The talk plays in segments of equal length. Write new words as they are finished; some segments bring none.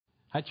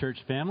Hi, church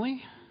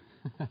family.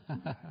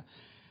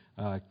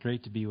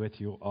 Great to be with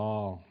you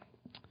all.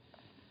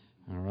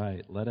 All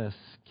right, let us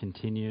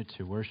continue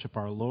to worship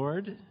our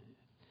Lord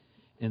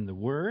in the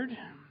Word.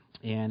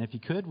 And if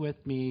you could, turn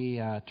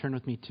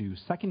with me to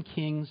 2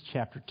 Kings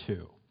chapter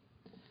 2.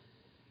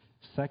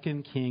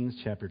 2 Kings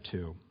chapter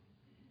 2.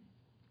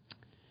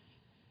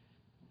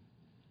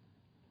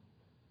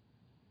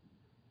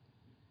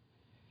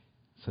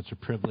 Such a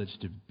privilege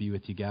to be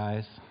with you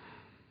guys.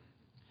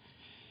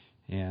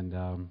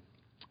 And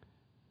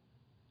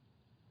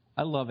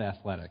I love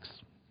athletics.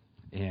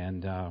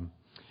 And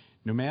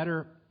no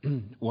matter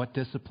what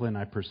discipline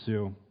I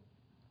pursue,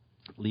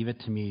 leave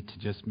it to me to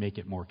just make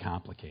it more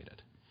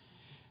complicated.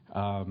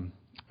 I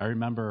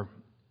remember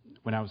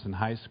when I was in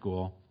high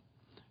school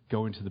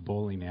going to the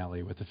bowling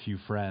alley with a few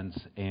friends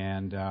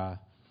and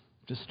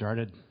just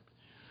started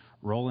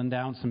rolling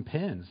down some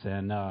pins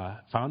and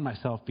found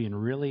myself being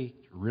really,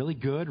 really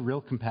good,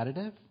 real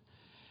competitive.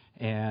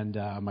 And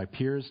my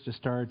peers just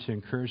started to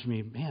encourage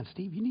me, man,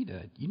 Steve, you need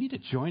to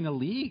join a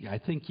league. I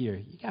think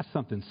you got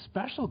something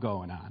special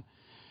going on.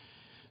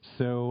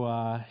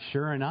 So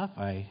sure enough,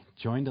 I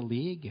joined a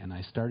league and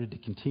I started to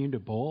continue to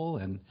bowl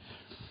and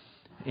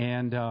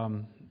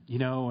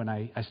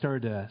I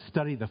started to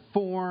study the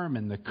form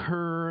and the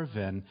curve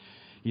and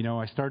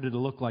I started to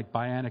look like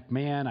Bionic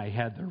Man. I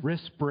had the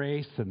wrist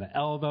brace and the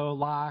elbow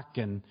lock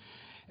and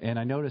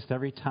I noticed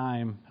every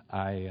time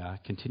I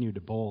continued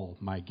to bowl,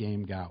 my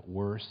game got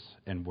worse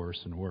and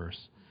worse and worse.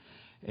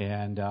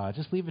 And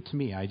just leave it to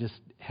me. I just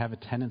have a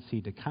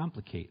tendency to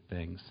complicate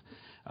things,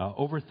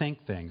 overthink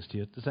things.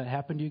 Does that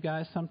happen to you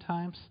guys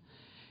sometimes?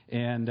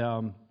 And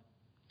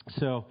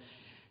so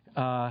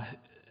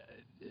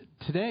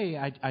today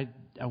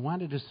I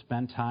wanted to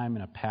spend time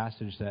in a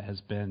passage that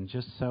has been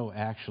just so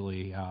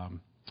actually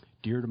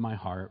dear to my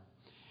heart.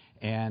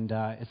 And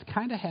it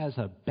kind of has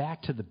a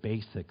back to the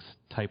basics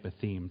type of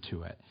theme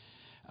to it.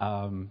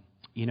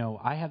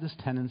 I have this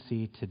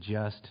tendency to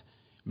just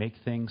make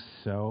things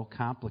so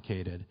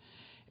complicated.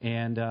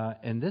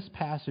 And this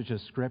passage of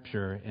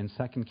Scripture in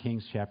 2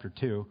 Kings chapter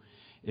 2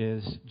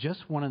 is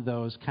just one of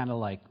those kind of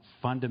like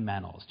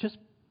fundamentals, just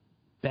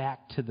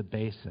back to the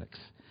basics.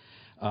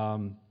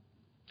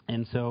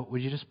 And so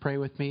would you just pray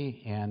with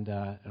me and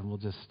we'll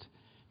just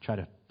try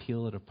to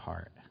peel it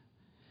apart.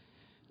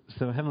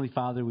 So, Heavenly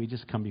Father, we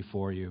just come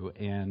before you,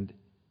 and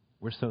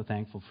we're so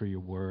thankful for your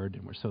word,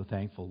 and we're so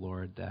thankful,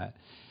 Lord, that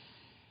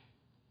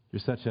you're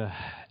such an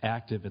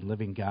active and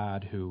living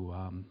God who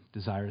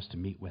desires to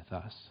meet with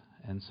us.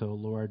 And so,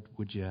 Lord,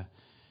 would you,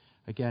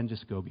 again,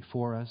 just go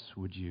before us?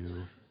 Would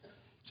you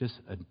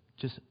just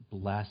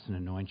bless and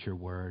anoint your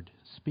word?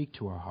 Speak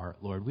to our heart,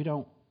 Lord. We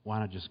don't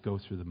want to just go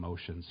through the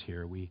motions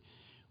here. We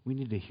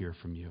need to hear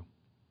from you.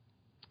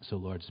 So,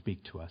 Lord,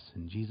 speak to us.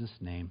 In Jesus'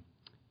 name,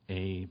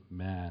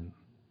 amen.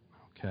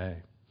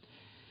 Okay.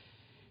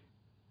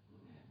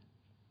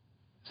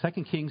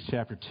 2 Kings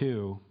chapter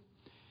 2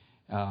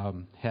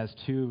 has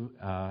two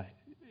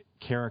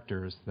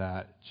characters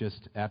that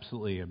just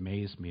absolutely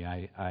amaze me.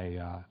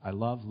 I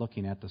love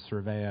looking at the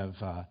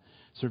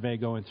survey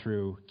going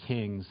through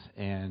Kings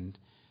and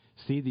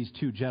see these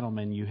two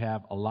gentlemen. You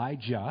have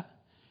Elijah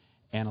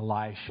and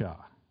Elisha.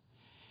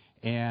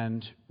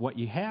 And what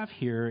you have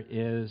here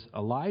is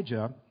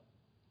Elijah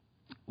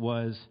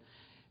was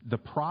the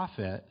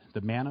prophet,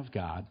 the man of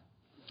God.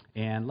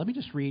 And let me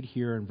just read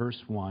here in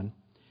verse 1.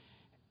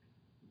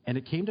 And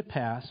it came to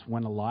pass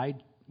when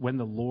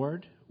the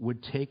Lord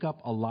would take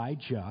up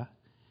Elijah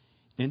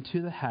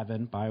into the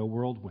heaven by a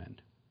whirlwind,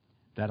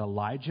 that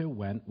Elijah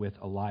went with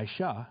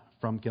Elisha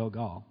from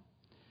Gilgal.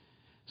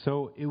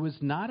 So it was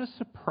not a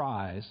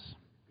surprise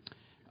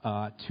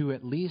to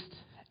at least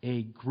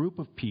a group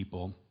of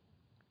people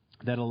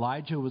that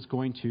Elijah was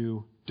going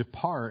to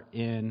depart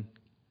in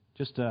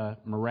just a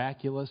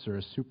miraculous or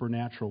a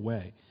supernatural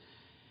way.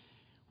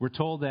 We're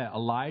told that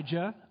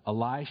Elijah,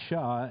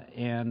 Elisha,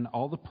 and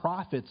all the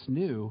prophets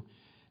knew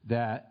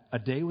that a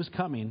day was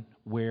coming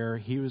where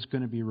he was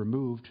going to be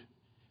removed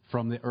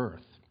from the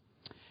earth.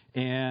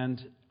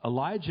 And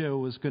Elijah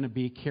was going to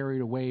be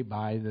carried away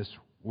by this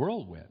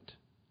whirlwind,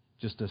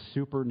 just a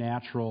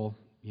supernatural,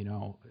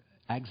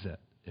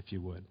 exit, if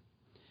you would.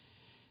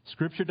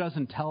 Scripture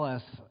doesn't tell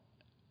us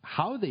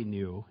how they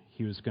knew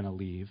he was going to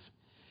leave,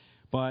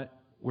 but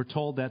we're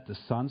told that the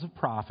sons of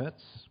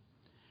prophets,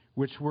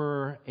 which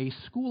were a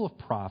school of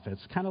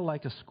prophets, kind of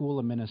like a school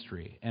of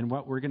ministry. And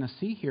what we're going to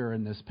see here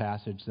in this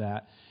passage,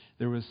 that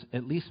there was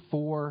at least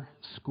 4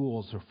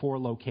 schools or 4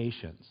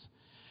 locations,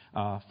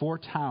 4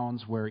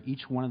 towns where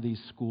each one of these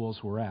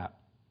schools were at.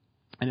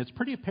 And it's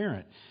pretty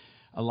apparent.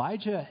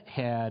 Elijah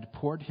had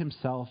poured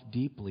himself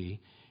deeply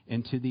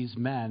into these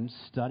men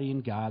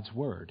studying God's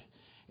word.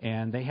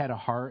 And they had a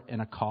heart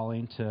and a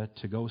calling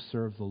to go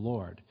serve the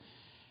Lord.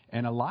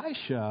 And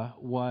Elisha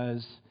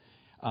was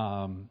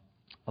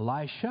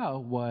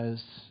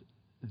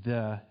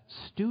the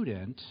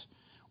student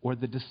or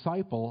the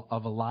disciple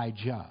of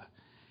Elijah.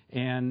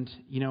 And,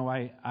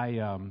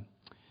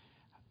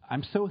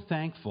 I'm so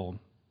thankful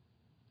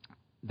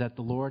that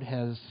the Lord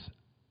has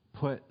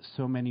put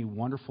so many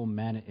wonderful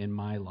men in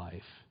my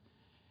life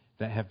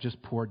that have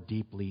just poured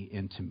deeply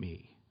into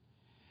me.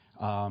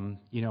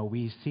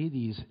 We see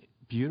these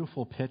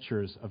beautiful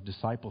pictures of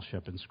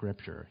discipleship in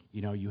Scripture.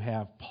 You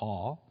have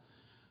Paul,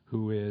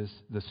 who is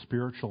the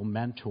spiritual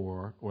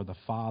mentor or the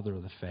father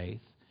of the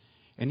faith,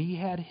 and he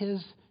had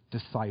his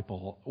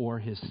disciple or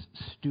his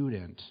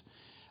student,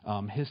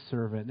 his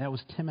servant. That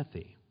was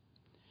Timothy.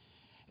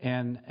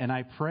 And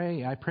I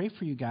pray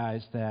for you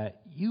guys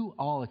that you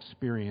all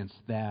experience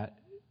that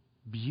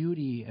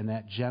beauty and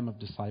that gem of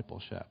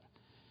discipleship.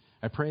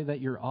 I pray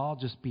that you're all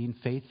just being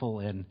faithful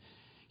and,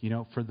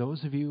 for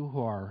those of you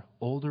who are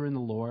older in the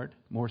Lord,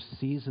 more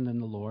seasoned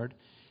in the Lord,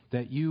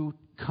 that you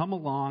come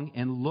along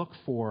and look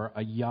for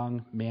a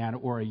young man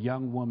or a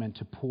young woman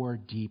to pour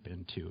deep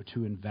into,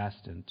 to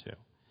invest into,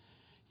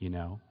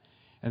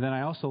 And then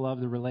I also love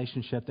the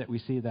relationship that we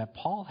see that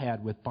Paul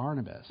had with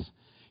Barnabas.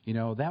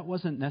 That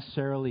wasn't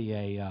necessarily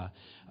a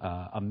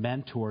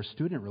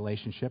mentor-student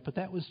relationship, but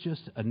that was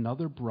just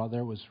another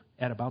brother was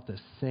at about the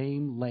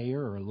same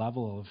layer or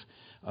level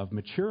of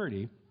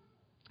maturity,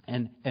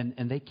 and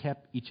they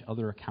kept each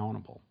other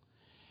accountable.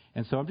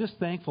 And so I'm just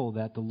thankful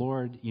that the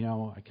Lord,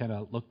 I kind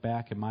of look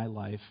back in my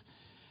life,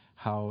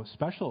 how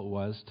special it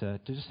was to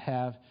just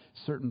have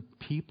certain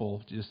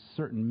people, just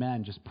certain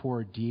men just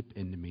pour deep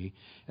into me.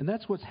 And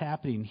that's what's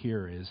happening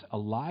here is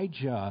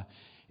Elijah,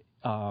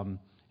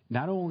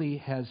 not only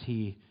has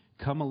he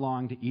come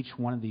along to each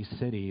one of these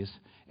cities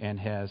and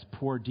has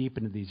poured deep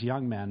into these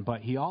young men, but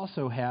he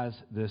also has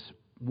this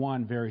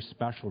one very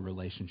special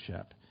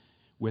relationship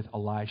with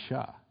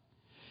Elisha.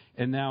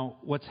 And now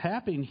what's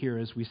happening here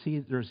is we see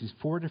there's these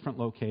 4 different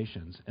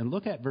locations. And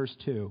look at verse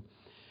 2.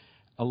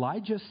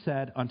 Elijah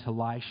said unto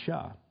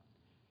Elisha,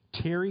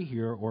 tarry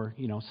here, or,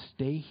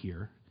 stay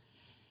here,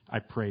 I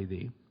pray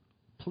thee,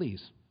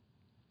 please.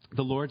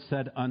 The Lord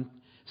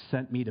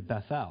sent me to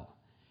Bethel.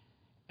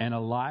 And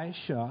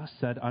Elisha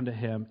said unto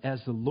him,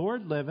 as the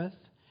Lord liveth,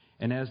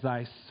 and as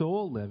thy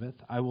soul liveth,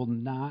 I will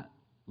not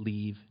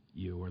leave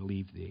you or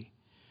leave thee.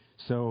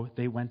 So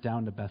they went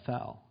down to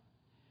Bethel.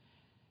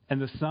 And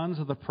the sons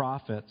of the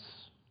prophets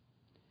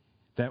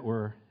that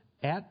were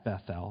at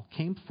Bethel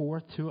came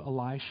forth to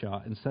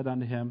Elisha and said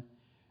unto him,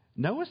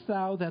 knowest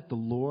thou that the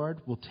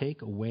Lord will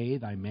take away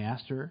thy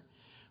master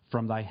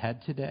from thy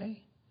head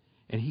today?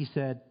 And he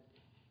said,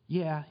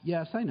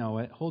 yes, I know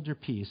it. Hold your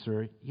peace.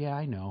 Or, yeah,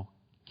 I know.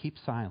 Keep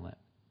silent.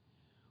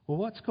 Well,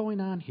 what's going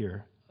on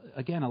here?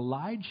 Again,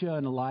 Elijah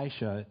and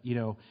Elisha,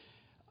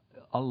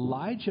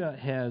 Elijah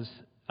has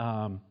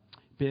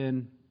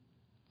been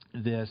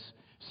this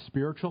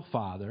spiritual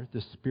father,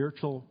 the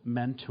spiritual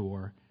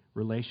mentor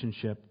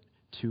relationship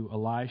to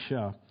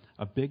Elisha,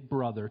 a big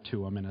brother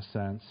to him in a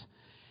sense.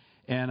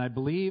 And I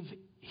believe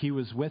he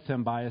was with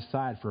him by his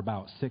side for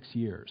about 6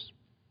 years.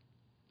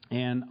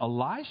 And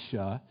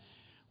Elisha,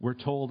 we're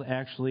told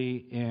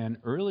actually in an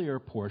earlier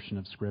portion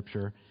of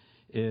Scripture,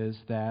 is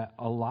that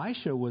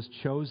Elisha was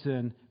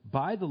chosen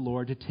by the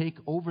Lord to take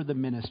over the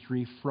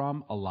ministry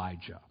from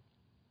Elijah.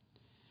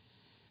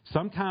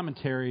 Some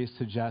commentaries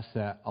suggest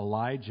that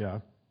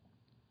Elijah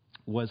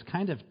was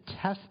kind of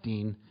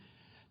testing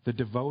the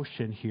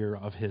devotion here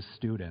of his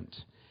student.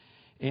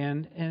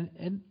 And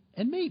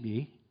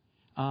maybe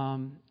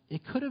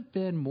it could have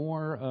been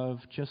more of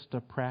just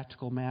a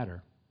practical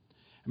matter.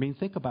 I mean,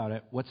 think about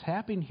it. What's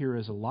happening here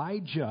is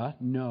Elijah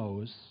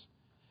knows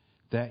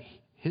that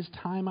his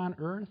time on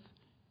earth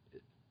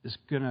is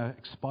going to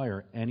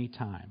expire any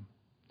time.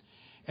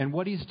 And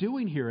what he's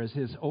doing here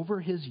is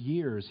over his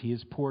years, he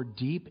has poured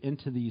deep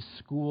into these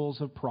schools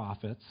of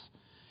prophets,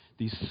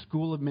 these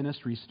school of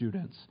ministry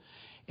students.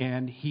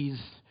 And he's,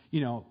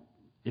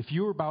 if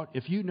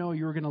you know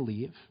you were going to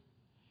leave,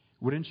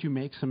 wouldn't you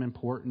make some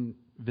important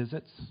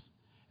visits?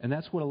 And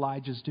that's what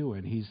Elijah's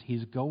doing.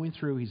 He's going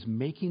through, he's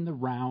making the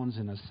rounds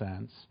in a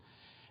sense.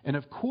 And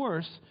of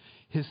course,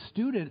 his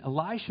student,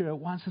 Elisha,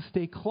 wants to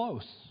stay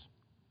close.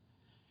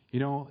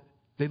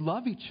 They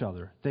love each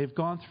other. They've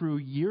gone through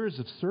years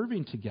of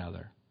serving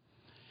together.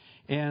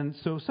 And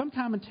so some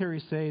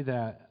commentaries say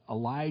that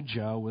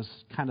Elijah was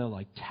kind of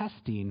like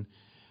testing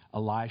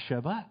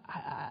Elisha, but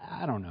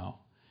I don't know.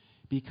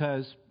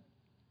 Because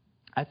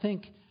I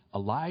think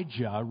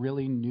Elijah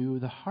really knew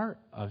the heart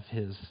of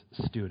his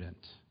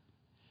student.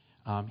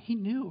 He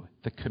knew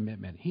the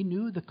commitment. He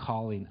knew the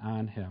calling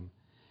on him.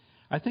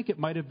 I think it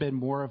might have been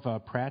more of a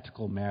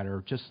practical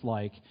matter, just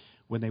like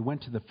when they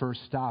went to the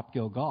first stop,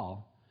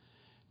 Gilgal,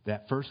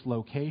 that first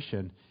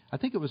location. I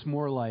think it was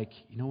more like,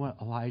 you know what,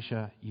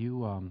 Elijah,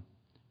 you're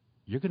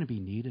going to be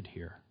needed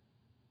here.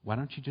 Why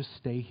don't you just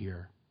stay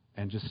here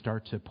and just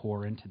start to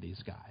pour into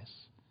these guys?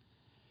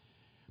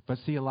 But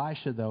see,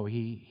 Elisha, though,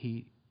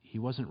 he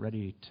wasn't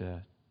ready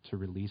to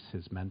release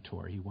his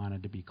mentor. He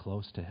wanted to be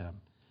close to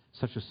him.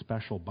 Such a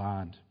special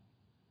bond.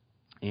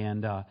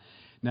 And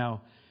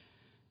now,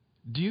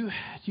 do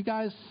you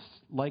guys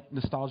like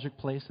nostalgic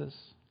places?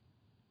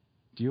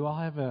 Do you all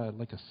have a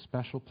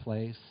special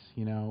place,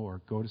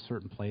 or go to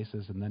certain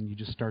places and then you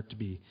just start to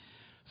be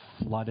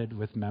flooded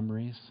with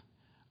memories?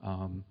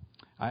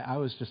 I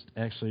was just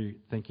actually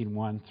thinking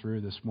one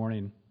through this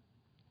morning.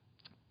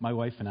 My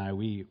wife and I,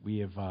 we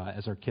have,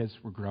 as our kids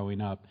were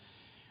growing up,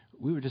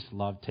 we would just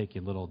love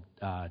taking little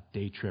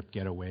day trip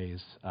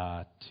getaways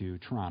to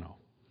Toronto.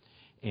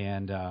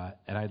 And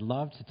I'd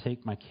love to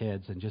take my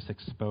kids and just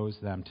expose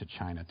them to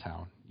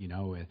Chinatown. You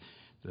know,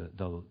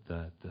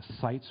 the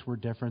sights were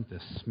different,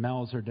 the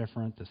smells are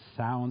different, the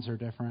sounds are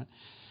different.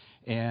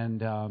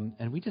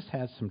 And we just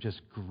had some just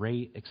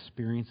great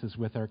experiences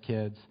with our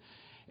kids.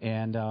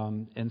 And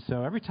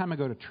so every time I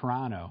go to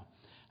Toronto,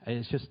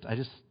 I just,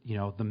 you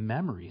know, the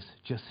memories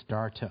just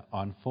start to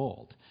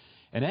unfold.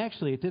 And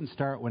actually, it didn't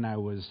start when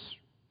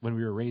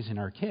we were raising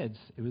our kids.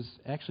 It was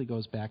actually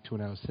goes back to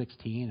when I was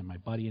 16, and my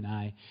buddy and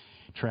I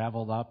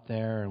traveled up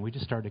there, and we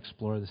just started to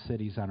explore the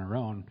cities on our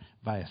own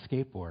via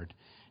skateboard.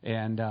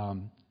 And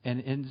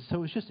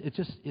so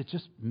it's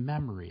just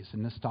memories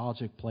and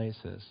nostalgic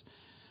places.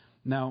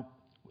 Now,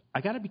 I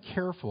got to be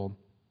careful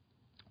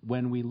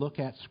when we look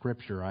at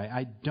Scripture.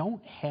 I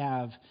don't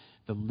have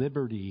the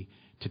liberty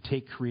to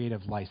take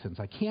creative license.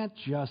 I can't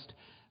just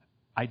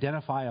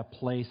identify a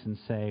place and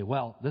say,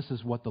 well, this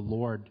is what the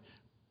Lord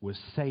was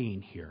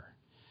saying here.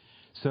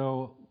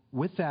 So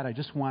with that, I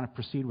just want to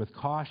proceed with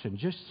caution.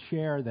 Just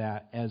share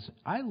that as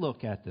I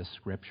look at this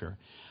Scripture,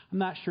 I'm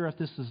not sure if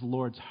this is the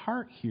Lord's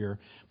heart here,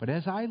 but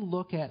as I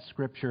look at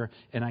Scripture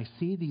and I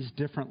see these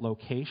different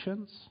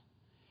locations,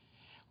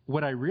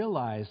 what I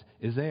realize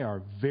is they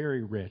are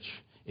very rich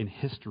in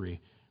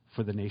history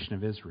for the nation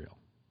of Israel.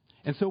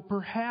 And so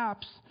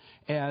perhaps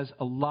as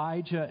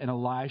Elijah and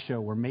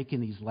Elisha were making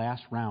these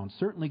last rounds,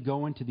 certainly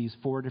going to these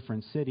 4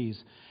 different cities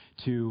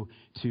to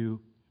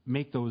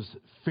make those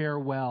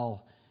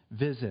farewell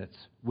visits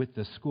with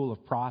the school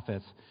of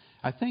prophets,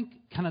 I think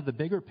kind of the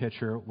bigger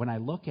picture, when I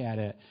look at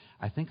it,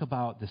 I think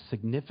about the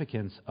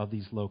significance of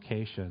these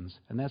locations.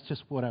 And that's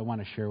just what I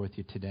want to share with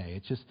you today.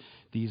 It's just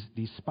these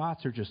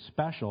spots are just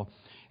special.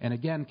 And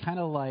again, kind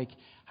of like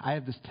I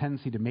have this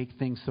tendency to make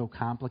things so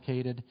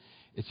complicated,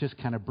 it just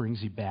kind of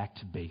brings you back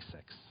to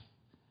basics.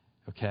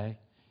 Okay?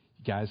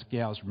 You guys,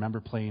 gals, remember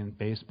playing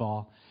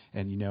baseball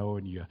and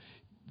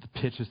the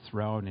pitch is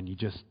thrown and you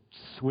just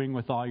swing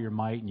with all your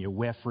might and you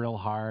whiff real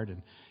hard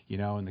and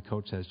the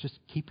coach says, just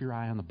keep your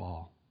eye on the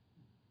ball.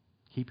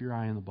 Keep your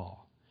eye on the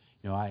ball.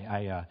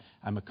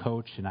 I'm a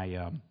coach and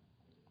I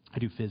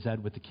do phys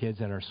ed with the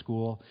kids at our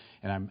school,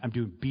 and I'm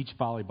doing beach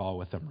volleyball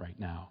with them right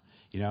now.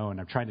 And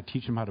I'm trying to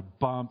teach them how to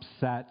bump,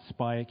 set,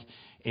 spike,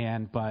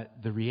 but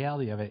the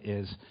reality of it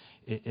is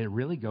it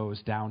really goes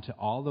down to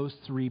all those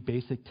 3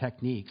 basic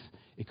techniques.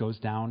 It goes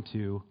down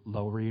to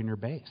lowering your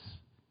base.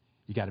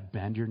 You got to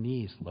bend your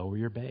knees, lower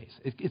your base.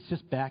 It's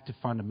just back to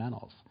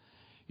fundamentals.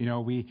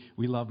 We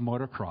love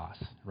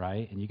motocross,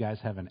 right? And you guys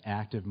have an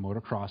active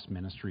motocross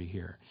ministry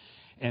here.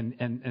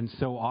 And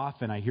so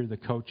often I hear the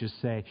coaches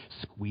say,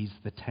 squeeze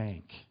the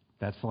tank.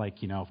 That's like,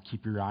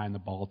 keep your eye on the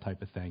ball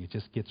type of thing. It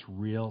just gets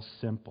real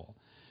simple.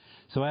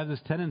 So I have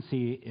this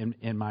tendency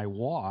in my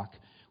walk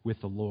with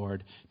the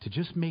Lord to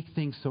just make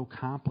things so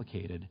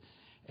complicated.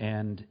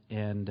 And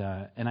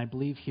I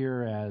believe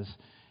here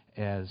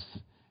as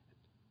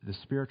the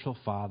spiritual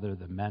father,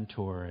 the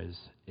mentor,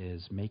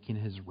 is making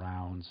his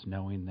rounds,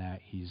 knowing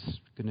that he's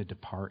going to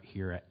depart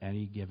here at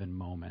any given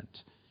moment.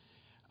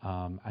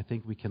 I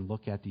think we can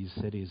look at these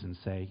cities and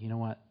say, you know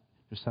what,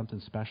 there's something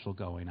special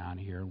going on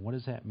here, and what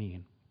does that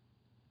mean?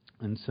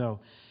 And so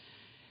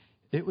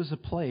it was a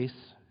place,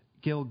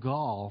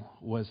 Gilgal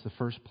was the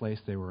first place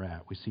they were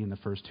at. We see in the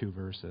first 2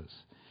 verses.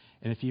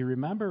 And if you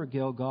remember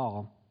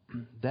Gilgal,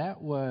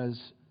 that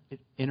was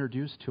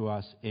introduced to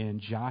us in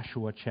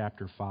Joshua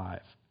chapter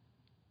 5.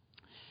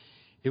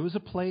 It was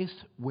a place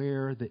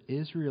where the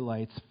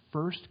Israelites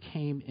first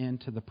came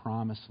into the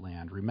promised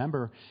land.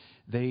 Remember,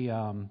 they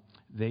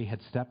had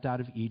stepped out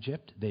of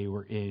Egypt. They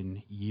were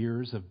in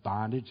years of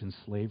bondage and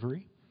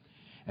slavery.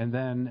 And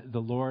then the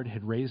Lord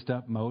had raised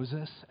up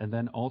Moses, and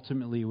then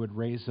ultimately would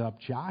raise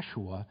up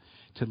Joshua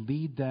to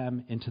lead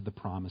them into the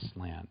promised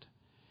land.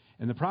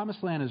 And the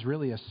promised land is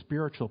really a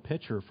spiritual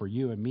picture for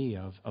you and me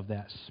of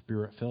that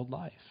spirit-filled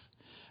life,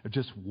 of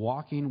just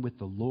walking with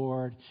the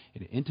Lord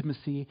in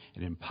intimacy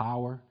and in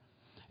power.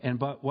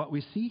 But what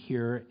we see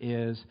here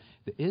is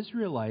the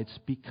Israelites,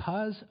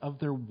 because of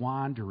their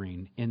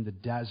wandering in the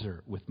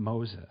desert with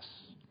Moses,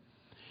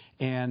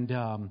 and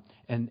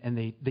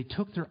they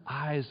took their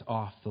eyes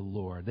off the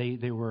Lord.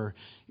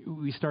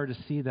 We started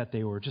to see that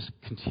they were just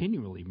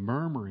continually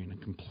murmuring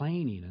and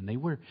complaining, and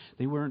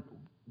they weren't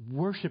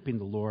worshiping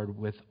the Lord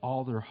with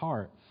all their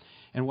heart.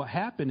 And what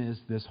happened is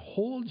this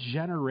whole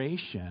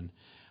generation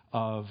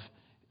of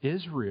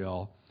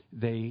Israel,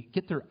 they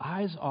get their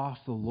eyes off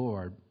the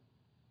Lord.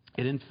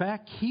 It, in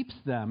fact, keeps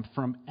them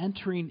from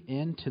entering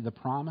into the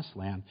promised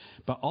land.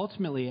 But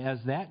ultimately, as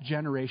that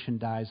generation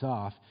dies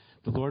off,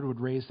 the Lord would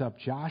raise up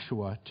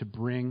Joshua to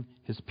bring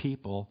his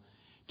people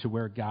to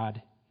where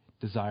God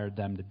desired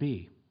them to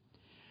be.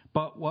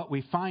 But what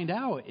we find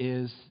out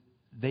is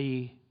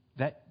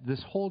that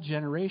this whole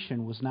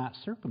generation was not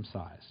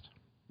circumcised,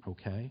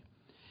 okay?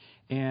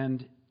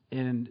 And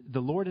And the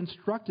Lord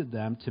instructed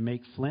them to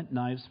make flint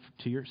knives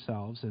to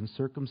yourselves and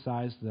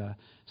circumcise the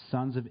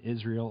sons of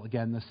Israel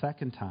again the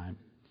second time.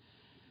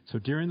 So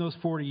during those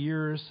 40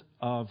 years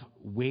of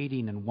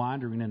waiting and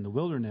wandering in the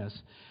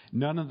wilderness,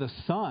 none of the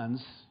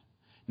sons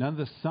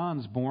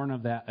born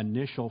of that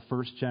initial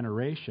first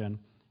generation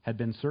had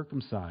been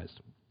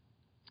circumcised.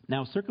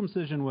 Now,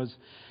 circumcision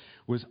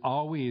was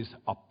always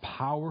a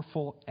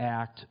powerful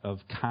act of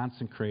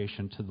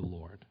consecration to the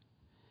Lord.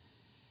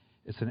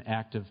 It's an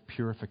act of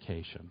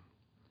purification.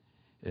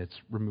 It's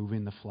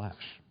removing the flesh.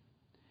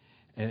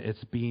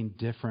 It's being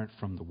different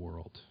from the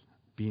world,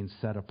 being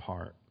set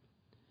apart.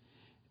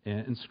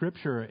 In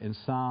Scripture, in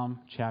Psalm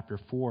chapter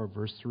 4,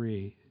 verse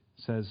 3,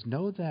 says,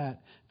 "Know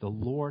that the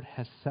Lord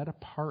has set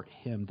apart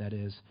him that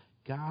is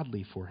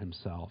godly for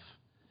himself.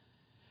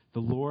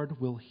 The Lord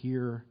will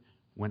hear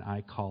when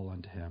I call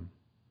unto him."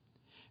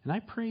 And I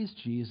praise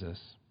Jesus.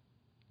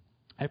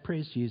 I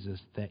praise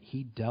Jesus that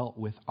he dealt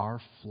with our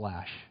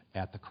flesh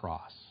at the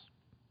cross.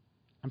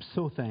 I'm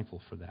so thankful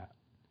for that.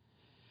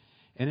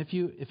 And if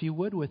you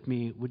would with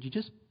me, would you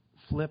just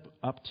flip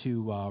up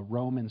to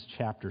Romans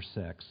chapter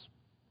 6?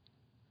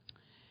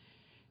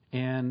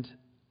 And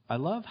I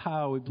love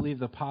how we believe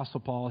the Apostle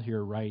Paul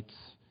here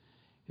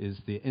is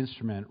the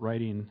instrument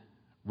writing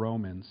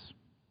Romans.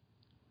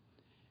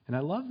 And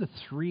I love the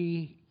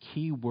three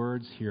key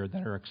words here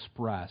that are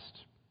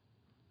expressed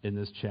in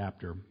this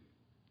chapter.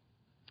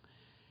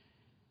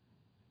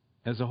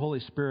 As the Holy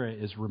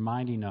Spirit is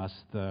reminding us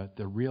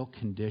the real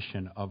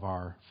condition of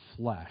our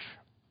flesh,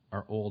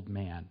 our old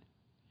man.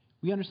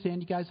 You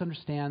guys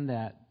understand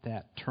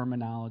that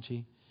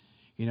terminology?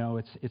 You know,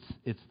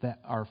 it's that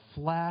our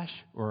flesh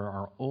or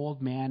our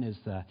old man is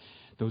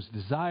those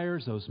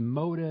desires, those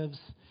motives,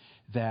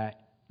 that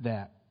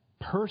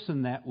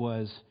person that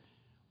was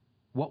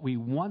what we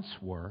once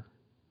were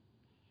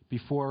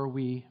before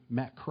we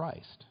met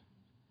Christ.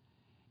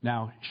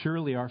 Now,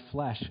 surely our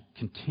flesh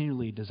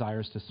continually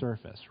desires to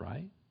surface,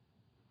 right?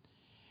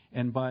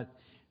 But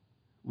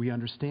we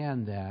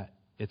understand that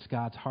it's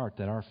God's heart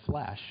that our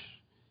flesh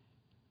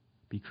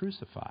be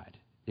crucified,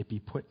 it be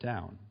put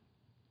down.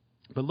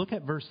 But look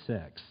at verse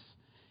 6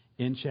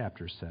 in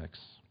chapter 6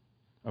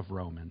 of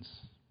Romans.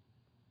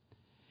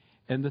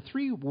 And the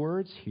three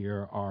words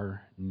here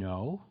are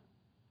know.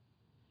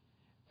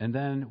 And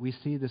then we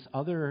see this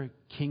other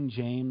King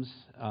James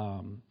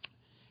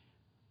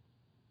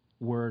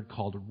word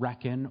called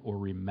reckon or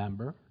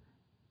remember.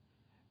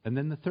 And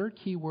then the third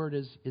key word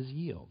is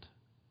yield.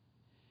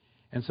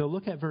 And so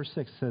look at verse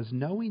 6. It says,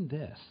 knowing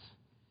this,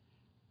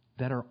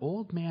 that our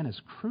old man is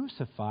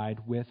crucified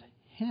with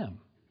him,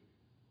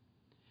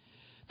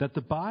 that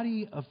the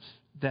body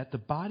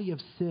of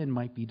sin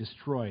might be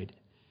destroyed,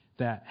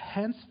 that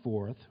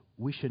henceforth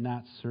we should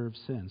not serve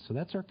sin. So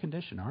that's our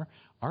condition.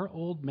 Our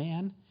old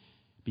man,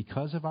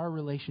 because of our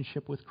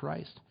relationship with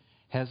Christ,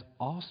 has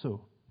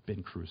also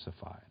been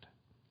crucified.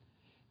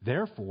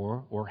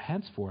 Therefore, or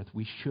henceforth,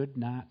 we should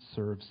not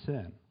serve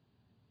sin.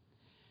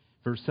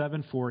 Verse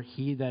 7, for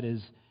he that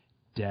is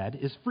dead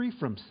is free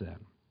from sin.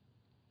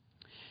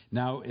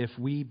 Now, if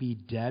we be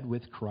dead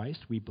with Christ,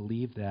 we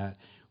believe that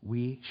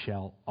we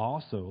shall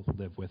also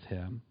live with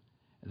him.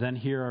 Then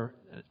here,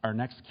 our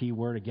next key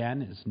word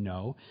again is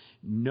know.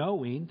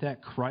 Knowing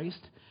that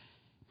Christ,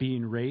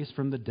 being raised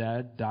from the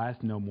dead,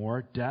 dieth no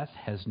more, death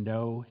has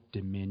no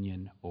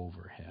dominion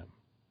over him.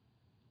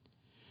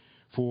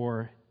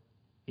 For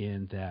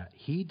in that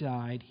he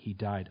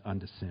died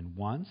unto sin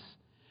once,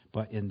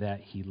 but in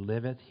that he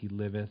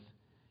liveth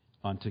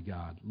unto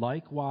God.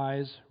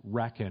 Likewise,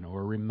 reckon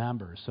or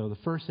remember. So the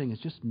first thing is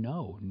just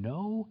know.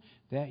 Know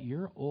that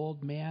your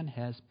old man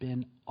has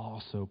been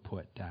also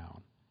put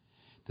down.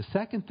 The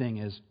second thing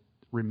is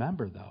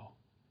remember, though.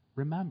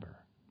 Remember.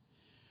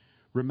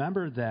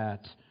 Remember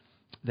that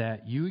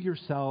you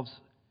yourselves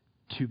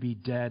to be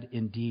dead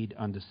indeed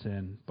unto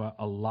sin, but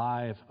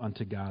alive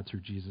unto God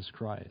through Jesus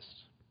Christ.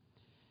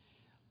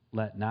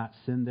 Let not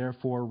sin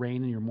therefore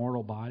reign in your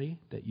mortal body,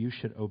 that you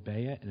should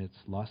obey it and its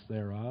lust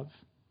thereof.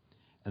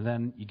 And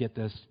then you get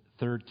this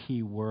third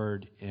key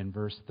word in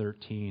verse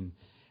 13.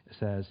 It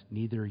says,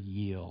 neither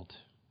yield.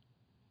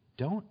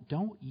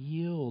 Don't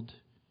yield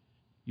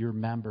your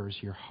members,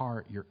 your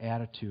heart, your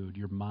attitude,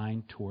 your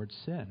mind towards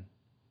sin.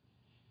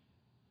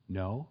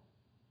 Know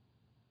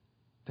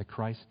that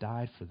Christ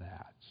died for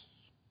that.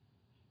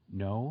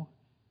 Know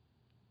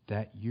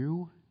that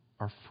you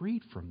are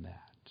freed from that.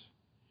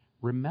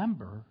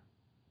 Remember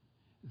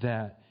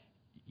that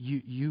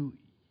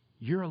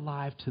you're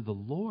alive to the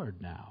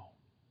Lord now.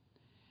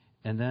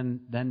 And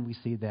then we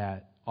see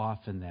that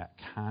often that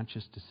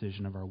conscious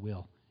decision of our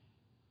will.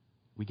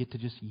 We get to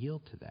just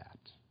yield to that.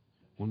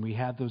 When we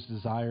have those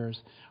desires,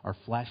 our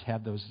flesh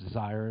have those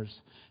desires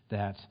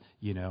that,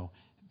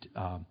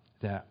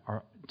 that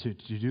are to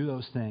do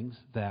those things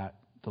that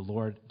the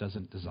Lord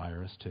doesn't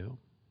desire us to.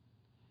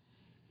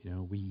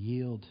 We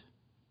yield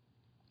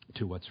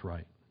to what's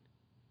right.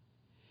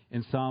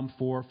 In Psalm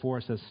 4:4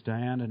 it says,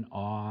 stand in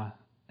awe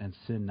and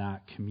sin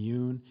not.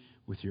 Commune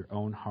with your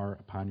own heart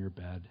upon your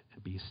bed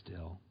and be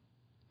still.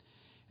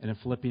 And in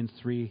Philippians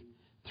 3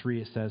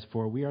 3, it says,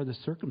 "For we are the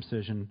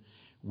circumcision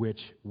which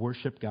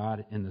worship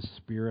God in the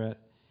Spirit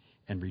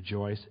and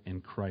rejoice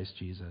in Christ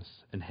Jesus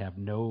and have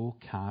no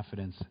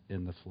confidence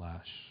in the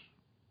flesh."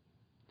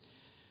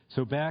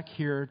 So back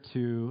here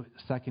to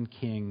 2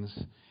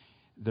 Kings,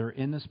 they're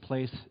in this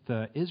place,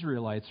 the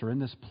Israelites are in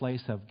this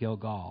place of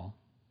Gilgal.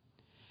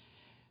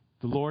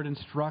 The Lord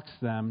instructs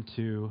them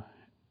to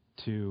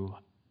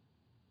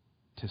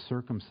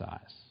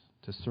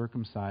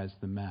circumcise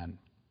the men.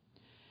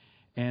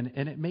 And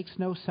it makes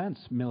no sense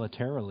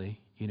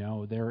militarily. You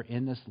know, they're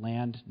in this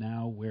land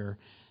now where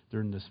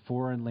they're in this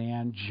foreign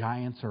land.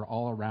 Giants are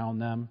all around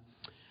them.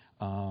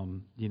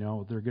 You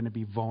know, they're going to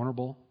be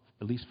vulnerable,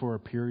 at least for a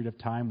period of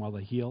time while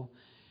they heal.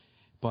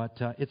 But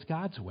it's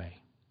God's way.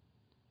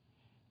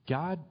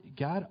 God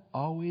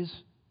always,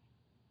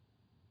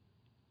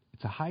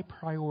 it's a high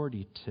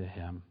priority to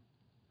him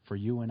for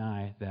you and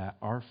I that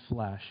our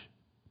flesh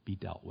be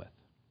dealt with.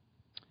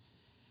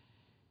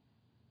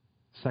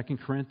 2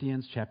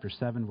 Corinthians chapter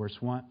 7,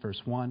 verse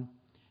 1,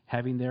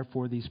 "Having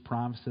therefore these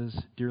promises,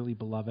 dearly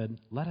beloved,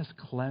 let us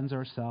cleanse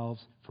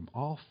ourselves from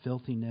all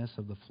filthiness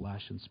of the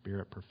flesh and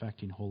spirit,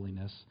 perfecting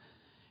holiness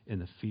in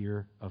the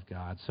fear of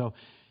God." So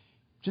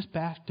just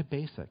back to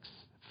basics,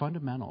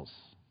 fundamentals.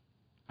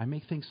 I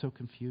make things so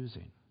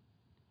confusing.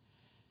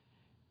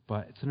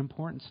 But it's an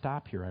important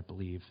stop here, I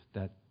believe,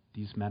 that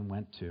these men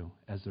went to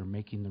as they're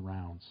making the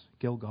rounds.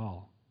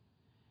 Gilgal.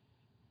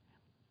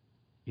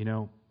 You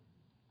know,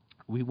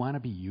 we want to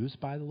be used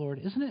by the Lord.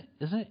 Isn't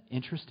it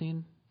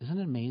interesting? Isn't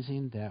it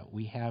amazing that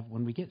we have,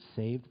 when we get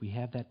saved, we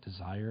have that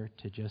desire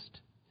to just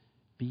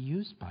be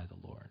used by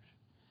the Lord?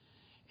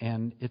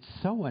 And it's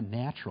so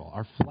unnatural.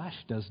 Our flesh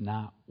does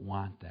not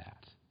want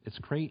that. It's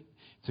great.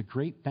 It's a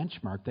great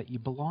benchmark that you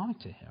belong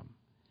to him.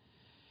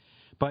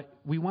 But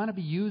we want to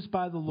be used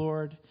by the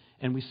Lord,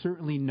 and we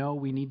certainly know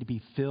we need to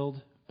be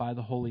filled by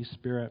the Holy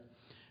Spirit.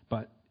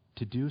 But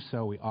to do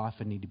so, we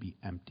often need to be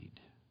emptied.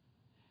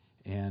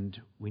 And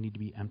we need to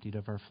be emptied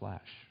of our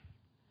flesh.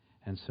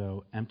 And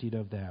so emptied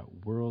of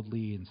that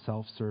worldly and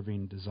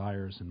self-serving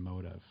desires and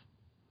motive.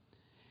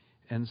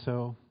 And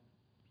so,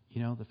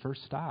 you know, the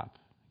first stop,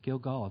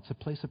 Gilgal, it's a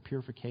place of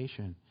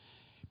purification.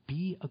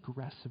 Be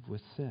aggressive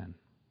with sin.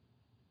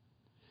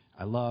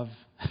 I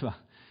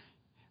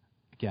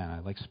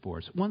like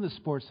sports. One of the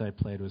sports I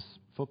played was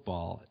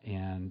football,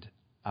 and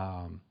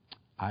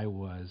I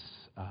was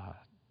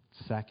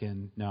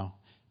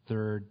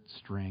third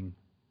string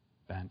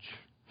bench.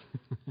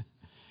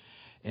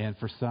 And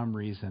for some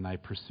reason, I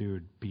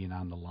pursued being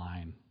on the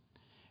line.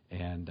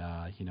 And,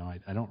 I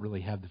don't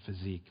really have the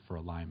physique for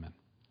a lineman.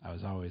 I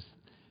was always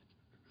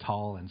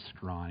tall and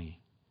scrawny.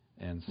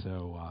 And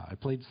so I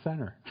played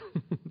center.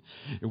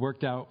 It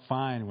worked out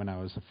fine when I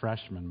was a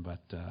freshman,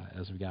 but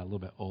as we got a little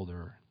bit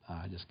older,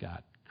 I just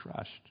got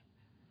crushed.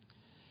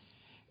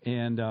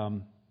 And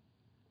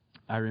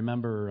I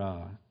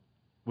remember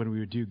when we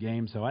would do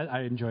games, though,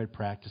 I enjoyed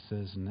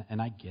practices,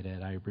 and I get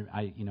it.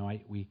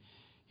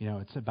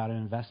 It's about an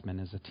investment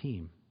as a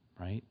team,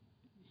 right?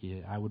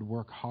 I would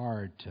work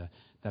hard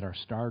that our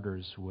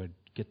starters would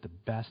get the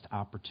best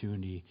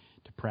opportunity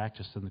to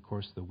practice in the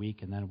course of the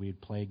week, and then we'd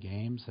play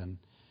games, and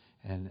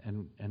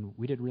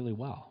we did really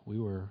well. We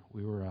were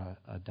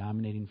a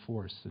dominating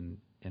force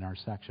in our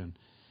section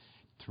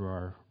through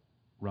our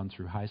run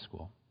through high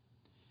school.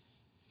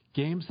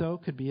 Games, though,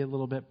 could be a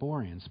little bit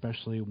boring,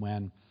 especially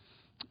when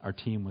our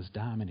team was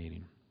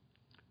dominating.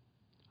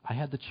 I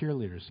had the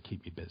cheerleaders to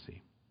keep me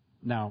busy.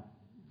 Now,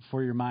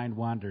 before your mind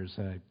wanders,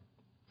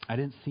 I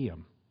didn't see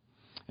them.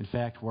 In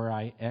fact, where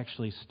I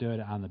actually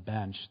stood on the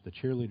bench, the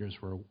cheerleaders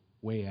were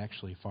way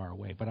actually far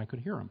away, but I could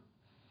hear them.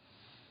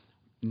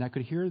 And I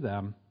could hear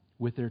them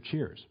with their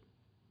cheers.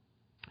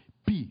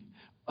 Be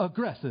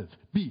aggressive.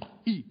 Be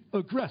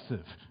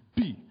aggressive.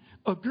 Be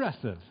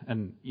aggressive.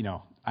 And,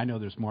 I know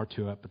there's more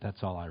to it, but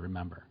that's all I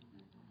remember.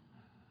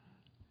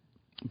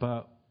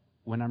 But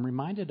when I'm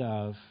reminded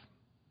of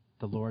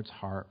the Lord's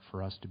heart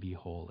for us to be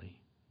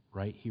holy,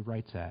 right? He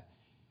writes that,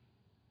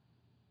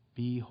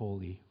 "Be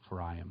holy,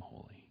 for I am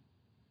holy."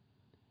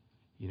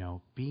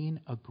 Being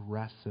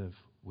aggressive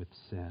with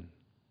sin.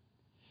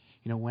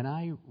 When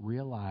I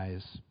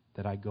realize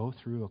that I go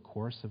through a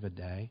course of a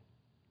day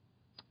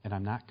and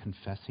I'm not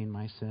confessing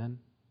my sin,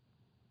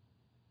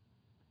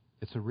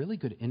 it's a really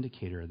good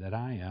indicator that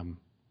I am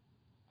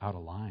out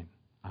of line.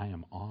 I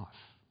am off.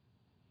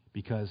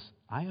 Because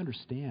I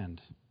understand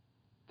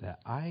that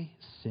I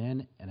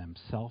sin and am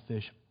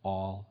selfish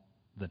all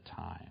the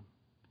time.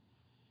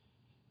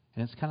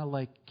 And it's kind of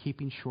like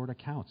keeping short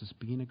accounts. It's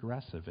being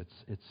aggressive.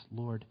 It's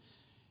Lord,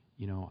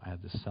 I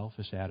have this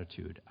selfish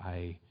attitude.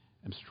 I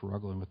am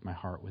struggling with my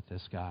heart with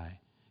this guy.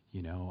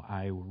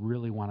 I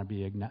really want to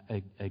be,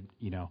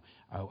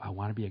 I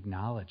want to be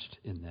acknowledged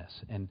in this.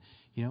 And,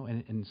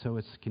 and so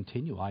it's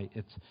continual.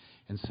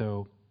 And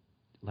so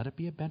let it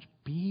be a bench.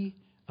 Be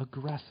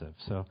aggressive.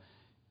 So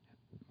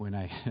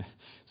when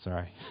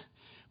sorry,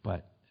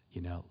 but,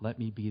 let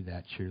me be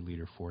that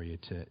cheerleader for you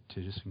to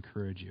just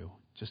encourage you.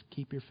 Just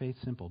keep your faith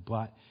simple,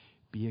 but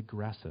be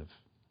aggressive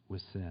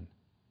with sin.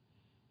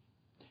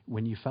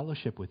 when you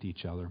fellowship with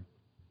each other,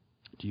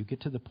 do you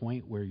get to the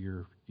point where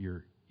you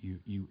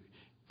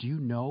do you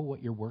know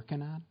what you're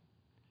working on?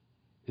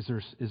 Is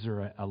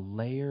there a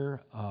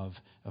layer of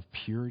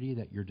purity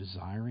that you're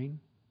desiring?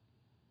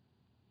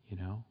 You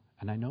know,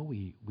 and I know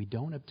we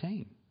don't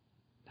obtain,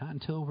 not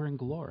until we're in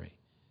glory.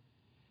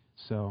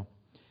 So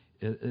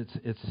it's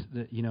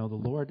the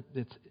Lord.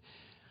 It's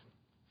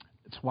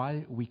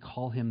why we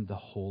call him the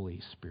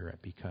Holy Spirit,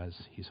 because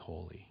he's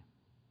holy,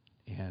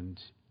 and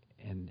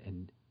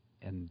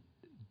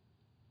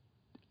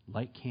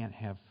light can't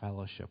have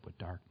fellowship with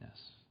darkness.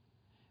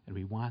 And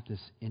we want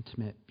this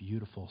intimate,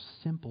 beautiful,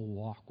 simple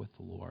walk with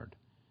the Lord.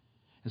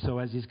 And so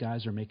as these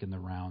guys are making the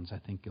rounds, I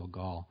think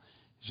Gilgal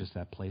is just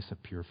that place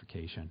of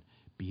purification,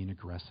 being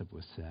aggressive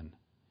with sin,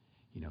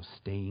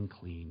 staying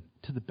clean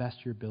to the best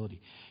of your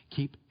ability.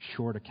 Keep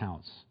short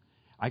accounts.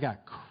 I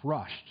got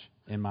crushed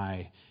in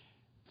my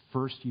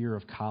first year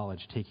of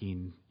college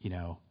taking,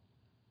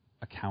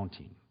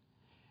 accounting.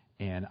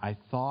 And I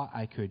thought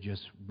I could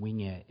just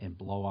wing it and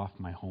blow off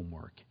my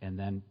homework. And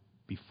then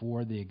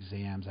before the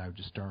exams, I would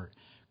just start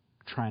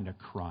trying to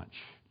crunch.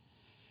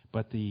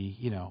 But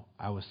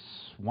I was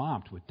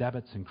swamped with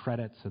debits and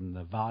credits and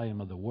the volume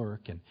of the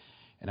work.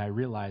 And I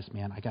realized,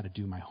 man, I got to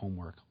do my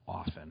homework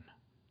often.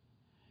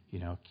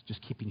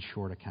 Just keeping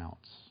short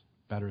accounts,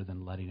 better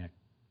than letting it,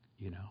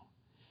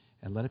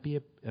 and let it be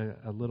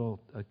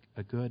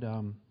a good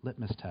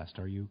litmus test.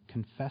 Are you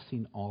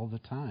confessing all the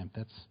time?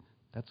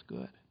 That's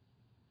good.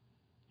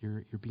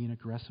 You're being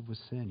aggressive with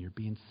sin. You're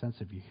being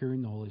sensitive. You're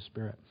hearing the Holy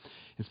Spirit.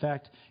 In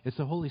fact, it's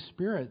the Holy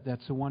Spirit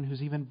that's the one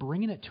who's even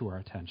bringing it to our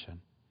attention.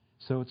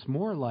 So it's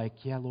more like,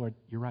 yeah, Lord,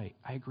 you're right.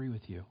 I agree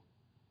with you.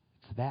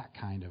 It's that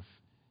kind of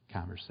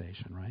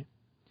conversation, right?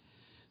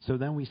 So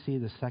then we see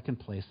the second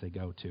place they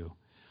go to.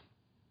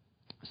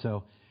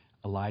 So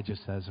Elijah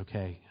says,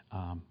 okay,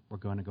 we're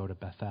going to go to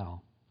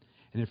Bethel.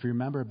 And if you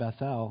remember,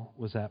 Bethel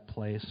was that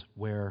place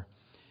where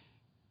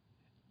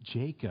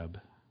Jacob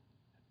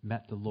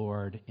met the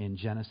Lord in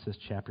Genesis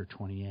chapter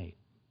 28.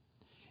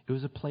 It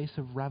was a place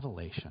of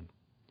revelation.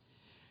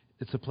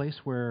 It's a place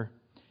where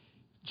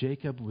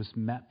Jacob was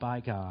met by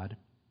God.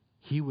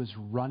 He was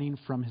running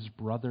from his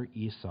brother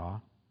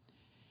Esau.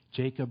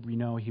 Jacob,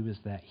 he was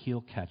that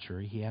heel catcher.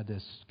 He had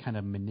this kind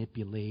of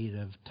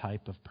manipulative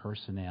type of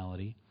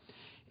personality.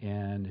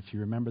 And if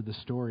you remember the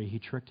story, he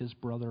tricked his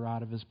brother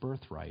out of his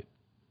birthright.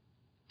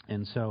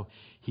 And so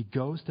he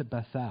goes to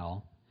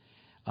Bethel,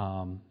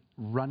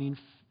 running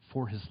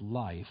for his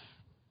life,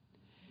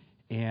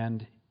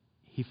 and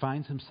he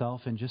finds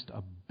himself in just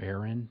a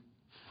barren,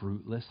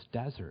 fruitless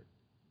desert.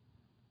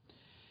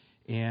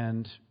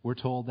 And we're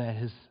told that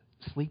his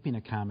sleeping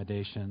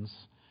accommodations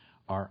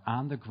are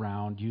on the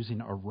ground using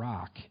a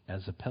rock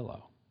as a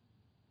pillow.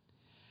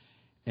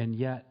 And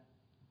yet,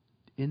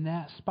 in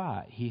that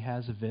spot, he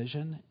has a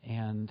vision,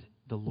 and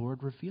the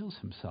Lord reveals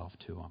himself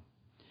to him.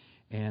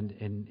 And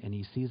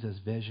he sees this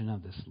vision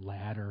of this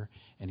ladder,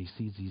 and he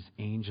sees these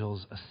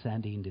angels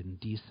ascending and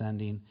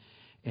descending.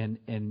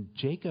 And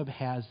Jacob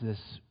has this,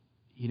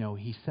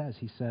 he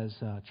says,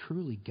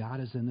 truly God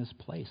is in this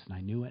place, and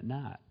I knew it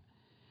not.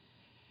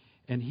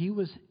 And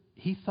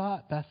he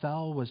thought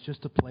Bethel was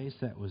just a place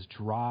that was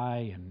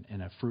dry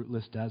and a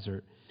fruitless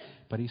desert,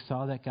 but he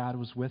saw that God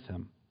was with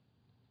him.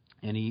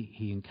 And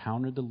he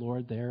encountered the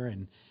Lord there,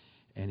 and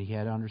he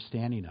had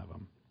understanding of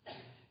him.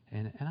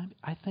 And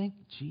I thank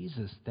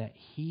Jesus that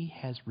he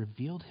has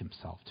revealed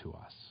himself to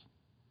us.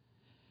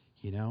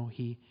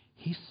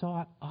 He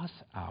sought us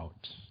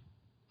out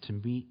to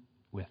meet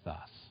with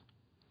us.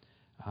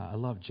 I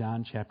love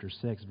John chapter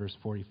 6, verse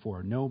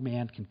 44. No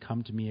man can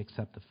come to me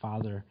except the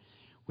Father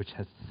which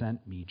has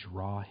sent me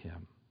draw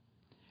him,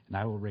 and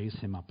I will raise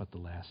him up at the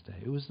last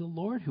day. It was the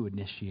Lord who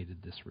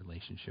initiated this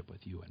relationship with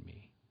you and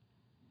me.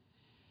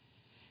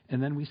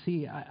 And then we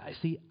see,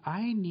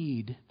 I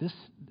need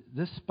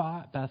this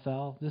spot,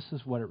 Bethel. This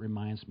is what it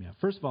reminds me of.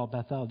 First of all,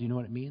 Bethel, do you know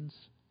what it means?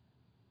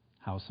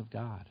 House of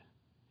God.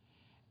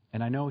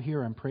 And I know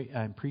here I'm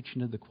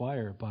preaching to the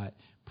choir, but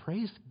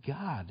praise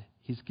God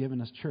he's given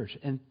us church.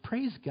 And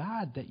praise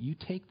God that you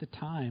take the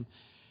time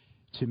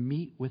to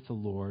meet with the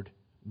Lord,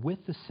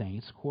 with the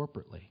saints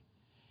corporately.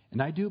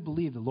 And I do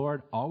believe the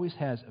Lord always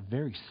has a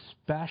very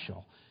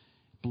special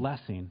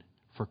blessing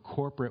for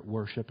corporate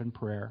worship and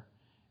prayer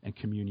and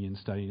communion,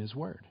 studying his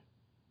word.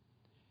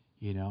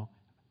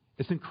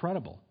 It's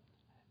incredible.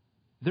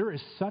 There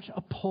is such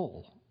a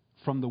pull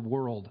from the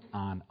world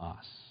on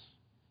us.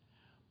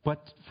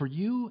 But for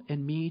you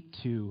and me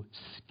to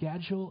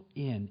schedule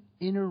in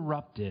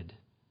interrupted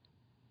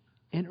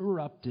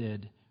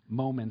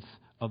moments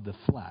of the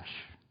flesh,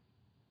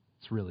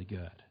 it's really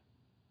good.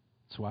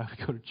 That's why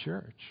we go to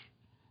church.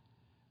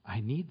 I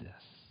need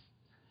this,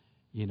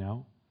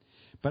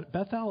 But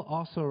Bethel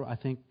also, I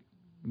think,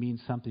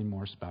 means something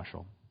more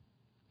special.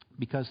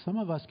 Because some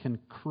of us can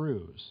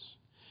cruise.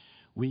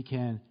 We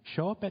can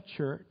show up at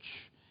church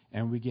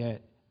and we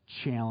get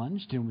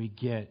challenged, and we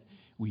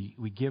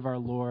give our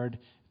Lord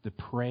the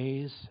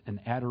praise and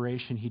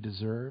adoration he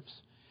deserves.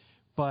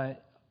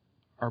 But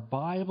our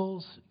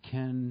Bibles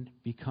can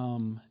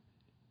become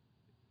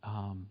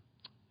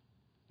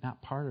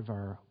not part of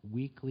our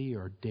weekly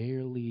or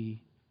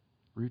daily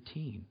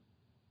routine.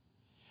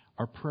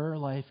 Our prayer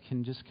life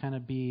can just kind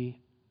of be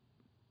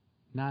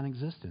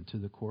non-existent through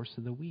the course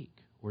of the week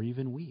or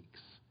even weeks.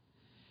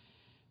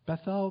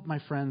 Bethel, my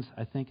friends,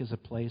 I think is a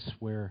place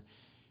where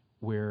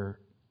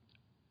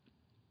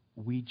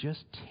we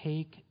just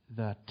take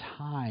the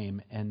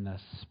time and the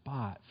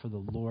spot for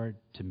the Lord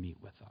to meet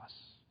with us.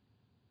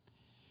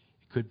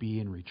 It could be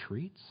in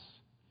retreats.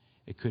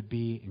 It could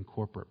be in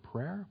corporate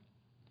prayer.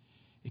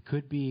 It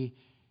could be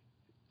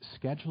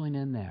scheduling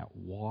in that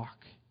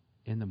walk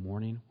in the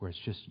morning where it's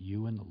just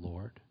you and the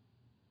Lord.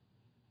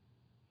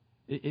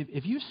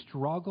 If you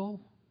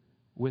struggle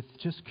with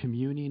just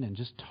communing and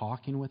just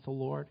talking with the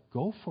Lord,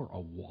 go for a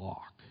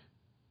walk.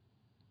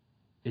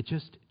 It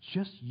just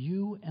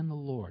you and the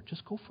Lord.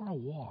 Just go for a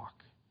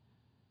walk.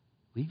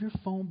 Leave your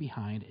phone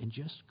behind and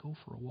just go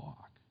for a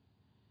walk.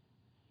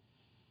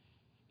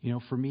 You know,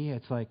 for me,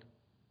 it's like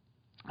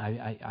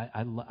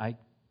I've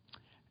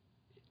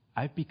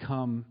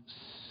become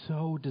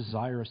so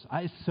desirous.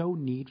 So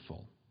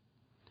needful.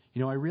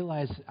 You know, I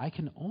realize I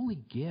can only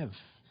give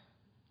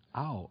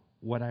out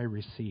what I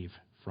receive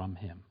from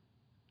Him.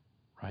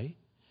 Right?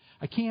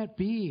 I can't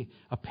be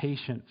a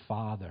patient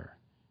father,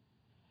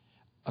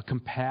 a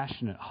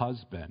compassionate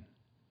husband,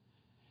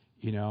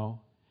 you know,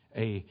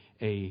 a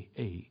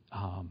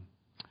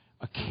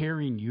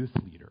caring youth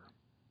leader.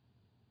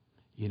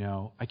 You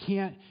know, I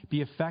can't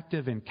be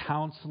effective in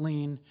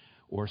counseling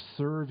or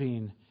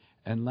serving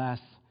unless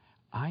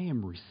I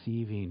am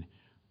receiving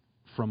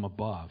from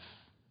above.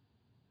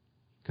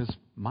 Because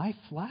my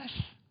flesh,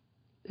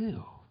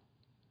 there's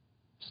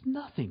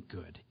nothing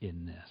good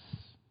in this.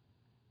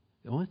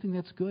 The only thing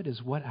that's good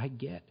is what I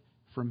get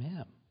from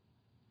Him.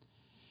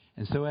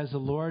 And so as the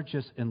Lord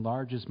just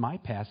enlarges my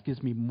past,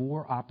 gives me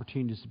more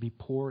opportunities to be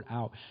poured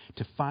out,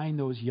 to find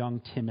those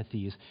young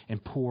Timothys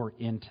and pour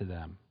into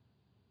them.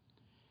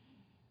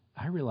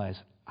 I realize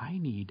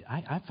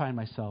I find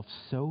myself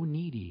so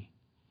needy.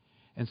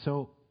 And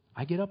so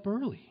I get up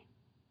early.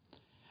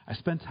 I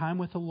spend time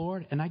with the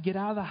Lord, and I get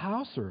out of the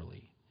house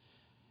early.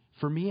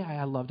 For me,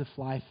 I love to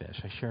fly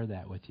fish. I shared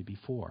that with you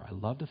before. I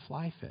love to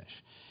fly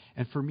fish.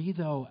 And for me,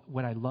 though,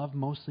 what I love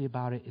mostly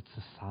about it, it's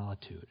the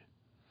solitude.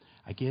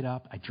 I get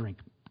up, I drink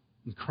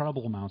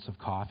incredible amounts of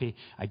coffee.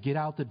 I get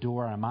out the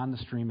door, I'm on the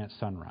stream at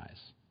sunrise.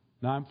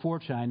 Now, I'm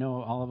fortunate. I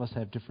know all of us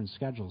have different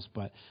schedules,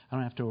 but I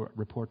don't have to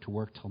report to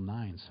work till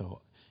 9.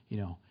 So, you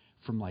know,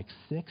 from like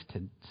 6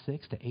 to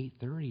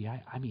 8:30,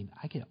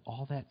 I get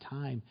all that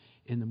time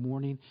in the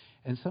morning.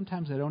 And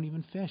sometimes I don't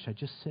even fish. I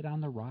just sit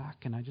on the rock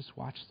and I just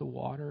watch the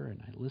water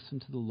and I listen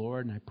to the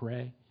Lord and I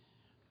pray.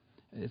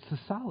 It's the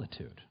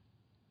solitude.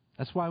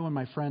 That's why when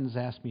my friends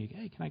ask me,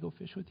 hey, can I go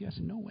fish with you? I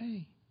said, no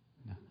way.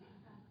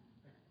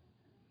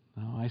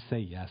 No, I say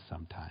yes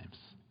sometimes.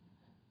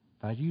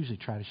 But I usually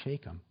try to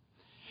shake them.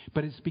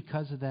 But it's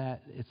because of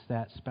that, it's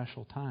that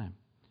special time.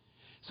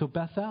 So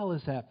Bethel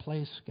is that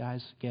place,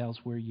 guys, gals,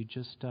 where you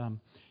just,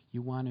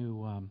 you want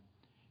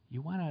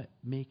to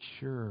make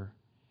sure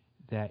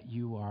that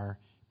you are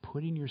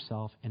putting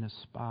yourself in a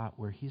spot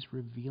where He's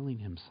revealing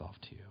Himself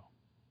to you.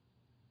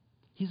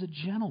 He's a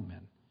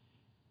gentleman.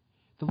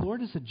 The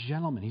Lord is a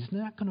gentleman. He's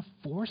not going to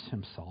force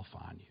Himself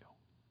on you.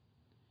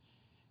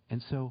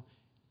 And so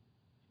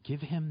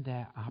give Him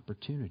that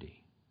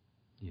opportunity,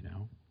 you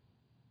know.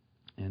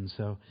 And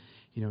so,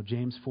 you know,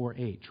 James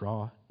 4:8,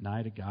 draw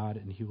nigh to God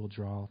and He will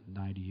draw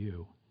nigh to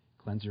you.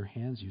 Cleanse your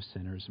hands, you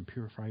sinners, and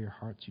purify your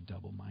hearts, you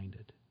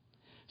double-minded.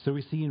 So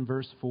we see in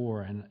verse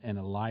 4, and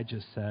Elijah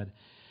said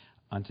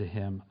unto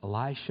him,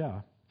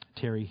 Elisha,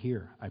 tarry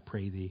here, I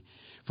pray thee.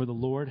 For the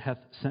Lord hath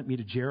sent me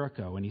to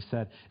Jericho. And he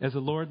said, as the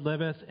Lord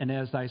liveth, and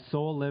as thy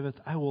soul liveth,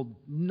 I will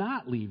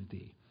not leave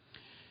thee.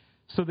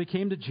 So they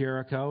came to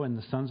Jericho, and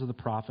the sons of the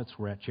prophets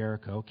were at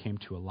Jericho, came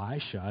to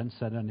Elisha, and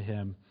said unto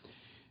him,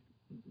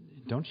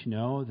 don't you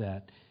know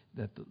that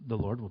the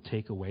Lord will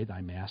take away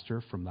thy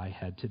master from thy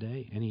head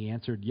today? And he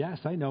answered, yes,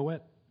 I know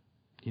it.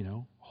 You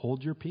know,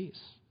 hold your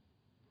peace.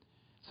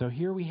 So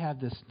here we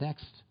have this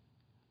next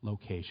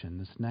location,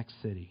 this next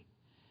city,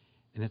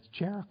 and it's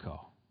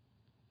Jericho.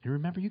 And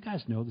remember, you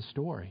guys know the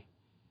story.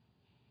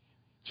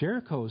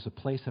 Jericho is a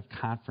place of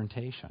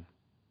confrontation,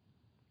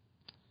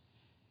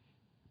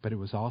 but it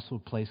was also a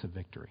place of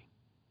victory.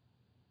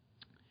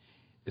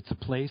 It's a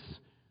place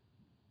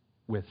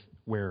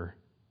where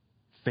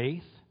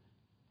faith,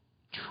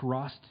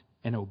 trust,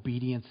 and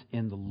obedience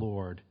in the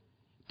Lord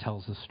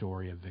tells the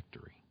story of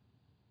victory.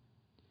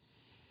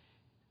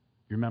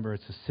 Remember,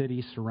 it's a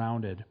city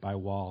surrounded by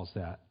walls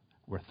that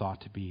were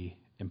thought to be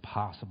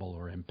impossible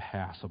or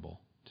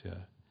impassable to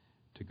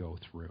go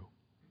through.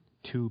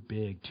 Too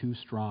big, too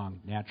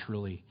strong,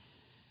 naturally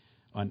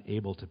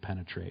unable to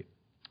penetrate.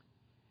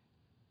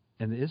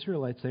 And the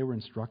Israelites, they were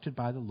instructed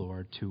by the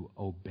Lord to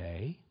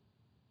obey.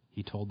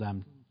 He told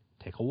them,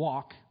 take a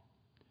walk,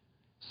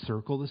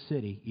 circle the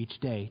city each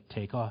day,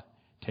 take a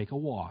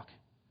walk.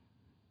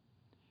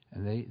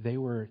 And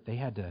they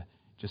had to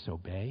just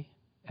obey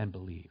and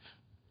believe.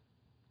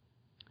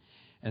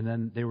 And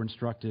then they were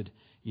instructed,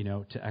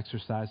 to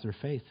exercise their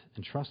faith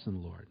and trust in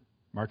the Lord.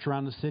 March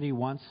around the city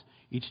once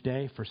each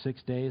day for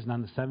 6 days, and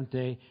on the seventh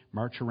day,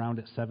 march around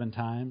it 7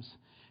 times.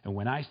 And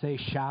when I say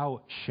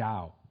shout,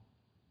 shout.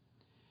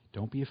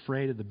 Don't be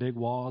afraid of the big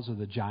walls or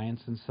the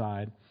giants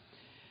inside.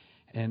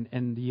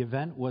 And the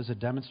event was a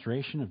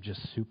demonstration of just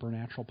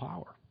supernatural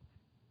power.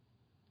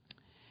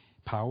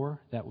 Power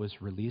that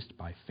was released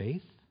by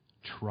faith,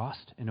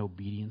 trust, and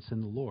obedience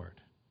in the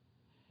Lord.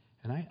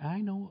 And I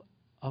know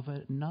of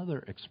another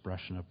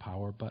expression of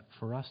power, but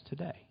for us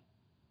today.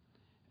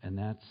 And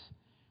that's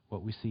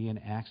what we see in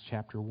Acts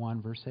chapter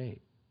 1, verse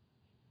 8.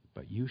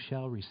 But you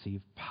shall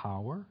receive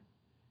power.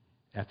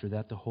 After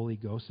that, the Holy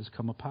Ghost has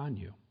come upon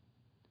you,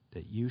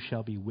 that you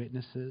shall be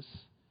witnesses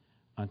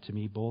unto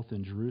me both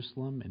in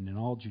Jerusalem and in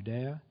all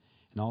Judea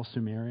and all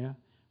Samaria,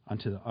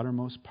 unto the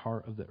uttermost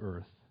part of the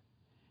earth.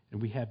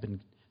 And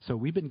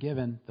we've been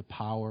given the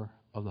power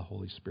of the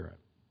Holy Spirit.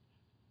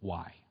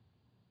 Why?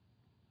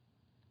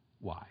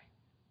 Why?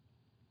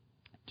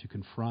 To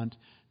confront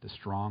the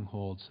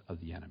strongholds of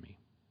the enemy,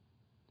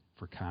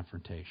 for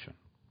confrontation.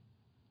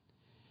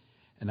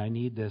 And I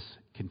need this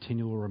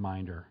continual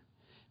reminder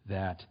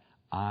that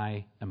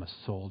I am a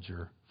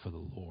soldier for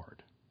the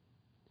Lord.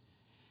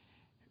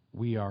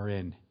 We are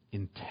in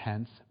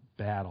intense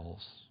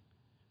battles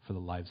for the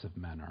lives of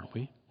men, aren't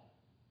we?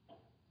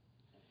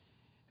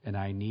 And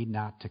I need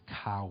not to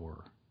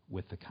cower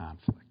with the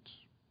conflict.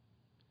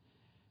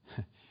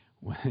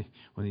 One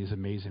of these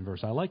amazing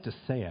verses. I like to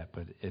say it,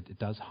 but it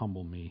does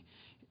humble me.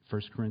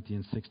 1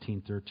 Corinthians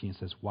 16:13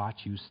 says,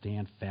 watch you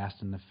stand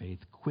fast in the faith.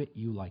 Quit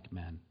you like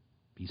men.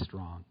 Be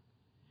strong.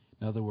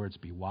 In other words,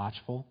 be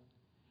watchful.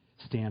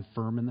 Stand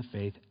firm in the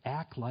faith.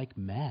 Act like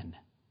men.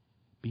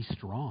 Be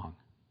strong.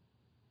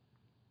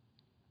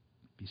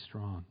 Be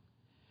strong.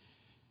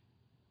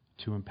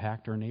 To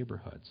impact our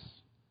neighborhoods,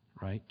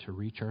 right? To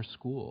reach our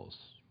schools,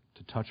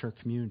 to touch our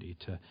community,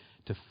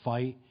 to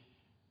fight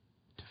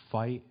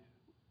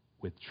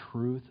with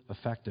truth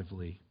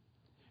effectively,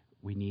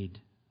 we need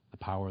the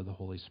power of the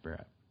Holy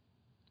Spirit.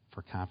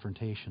 For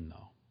confrontation,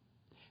 though.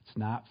 It's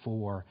not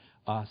for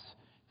us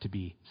to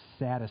be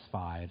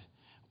satisfied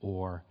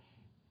or,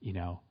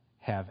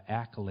 have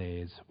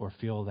accolades or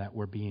feel that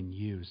we're being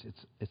used.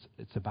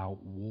 It's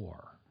about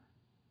war.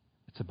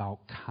 It's about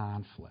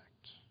conflict.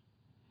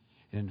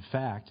 And in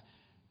fact,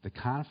 the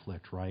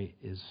conflict, right,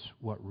 is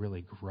what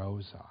really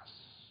grows us.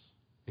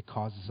 It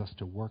causes us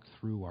to work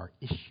through our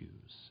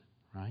issues,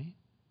 right?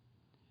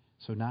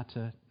 So not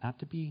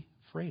to be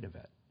afraid of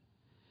it.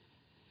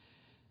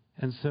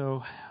 And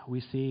so we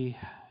see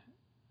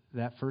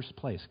that first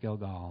place,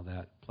 Gilgal,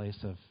 that place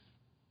of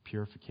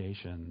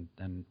purification.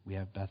 Then we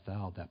have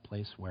Bethel, that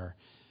place where,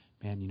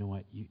 man, you know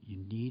what?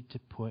 You need to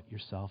put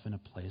yourself in a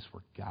place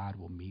where God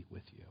will meet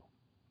with you.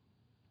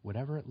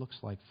 Whatever it looks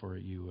like for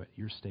you at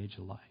your stage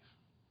of life.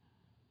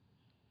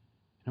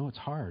 It's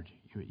hard.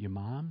 You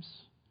moms,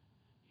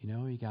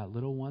 you got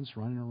little ones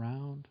running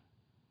around.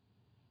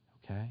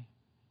 Okay?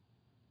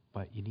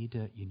 But you need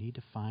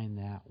to find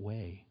that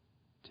way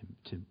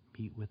to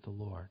meet with the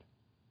Lord.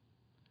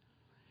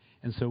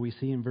 And so we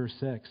see in verse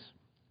 6,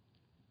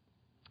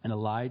 and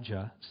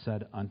Elijah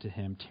said unto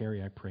him,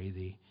 tarry, I pray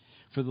thee,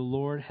 for the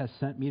Lord has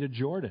sent me to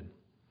Jordan.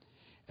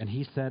 And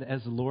he said,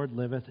 as the Lord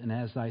liveth, and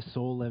as thy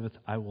soul liveth,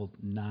 I will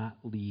not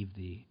leave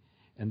thee.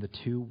 And the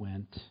two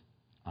went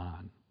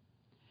on.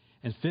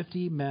 And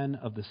 50 men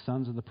of the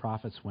sons of the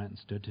prophets went and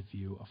stood to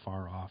view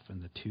afar off,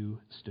 and the two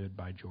stood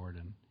by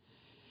Jordan.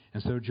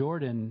 And so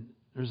Jordan,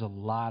 there's a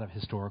lot of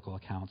historical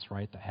accounts,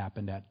 right, that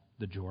happened at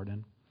the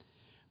Jordan.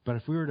 But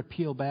if we were to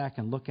peel back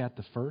and look at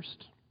the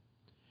first,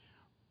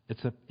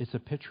 it's a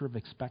picture of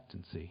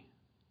expectancy,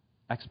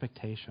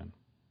 expectation.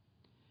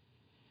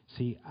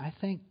 See, I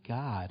thank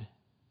God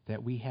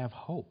that we have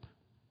hope.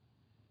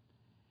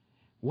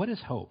 What is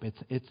hope?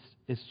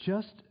 It's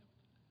just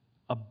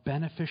a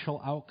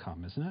beneficial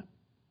outcome, isn't it?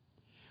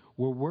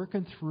 We're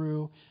working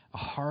through a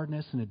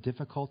hardness and a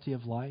difficulty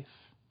of life.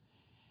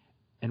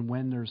 And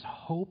when there's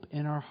hope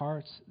in our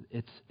hearts,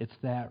 it's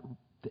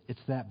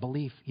that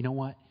belief, you know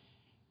what?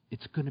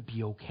 It's going to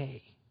be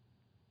okay.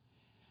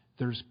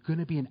 There's going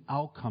to be an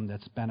outcome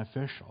that's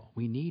beneficial.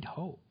 We need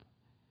hope.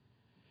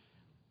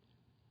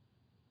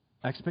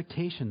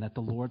 Expectation that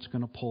the Lord's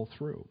going to pull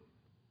through.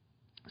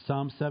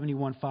 Psalm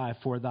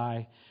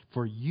 71:5,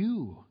 for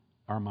you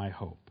are my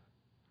hope,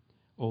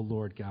 O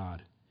Lord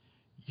God.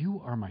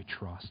 You are my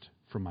trust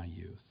from my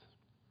youth.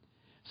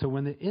 So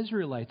when the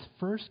Israelites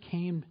first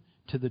came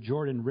to the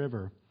Jordan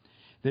River,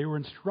 they were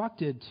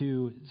instructed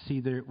to see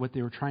what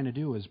they were trying to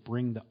do is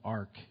bring the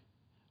Ark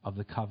of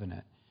the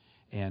Covenant,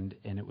 and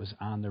it was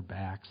on their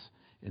backs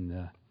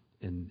in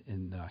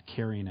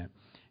carrying it,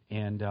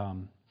 and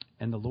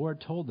the Lord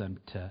told them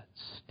to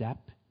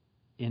step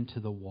into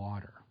the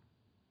water.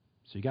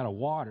 So you got a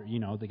water,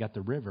 they got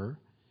the river,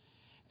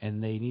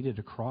 and they needed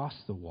to cross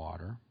the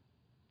water,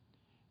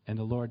 and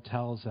the Lord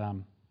tells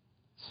them,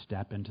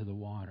 step into the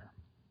water.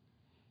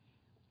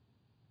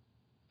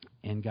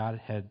 And God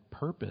had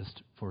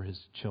purposed for his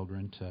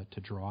children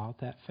to draw out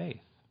that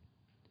faith.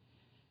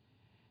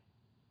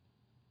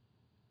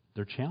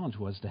 their challenge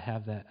was to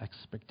have that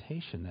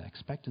expectation, that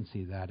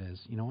expectancy that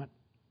is, you know what?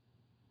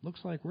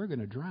 Looks like we're going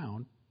to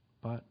drown,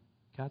 but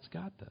God's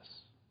got this.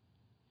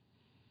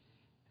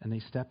 And they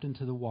stepped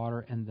into the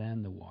water, and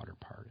then the water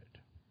parted.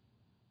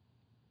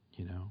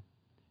 You know?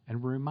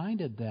 And we're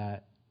reminded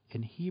that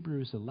in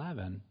Hebrews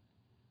 11,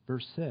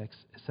 verse 6,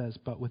 it says,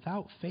 "But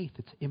without faith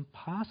it's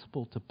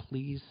impossible to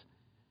please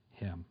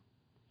him.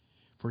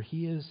 For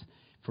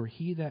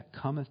he that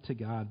cometh to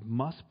God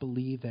must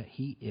believe that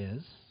he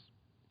is,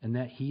 and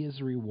that he is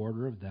a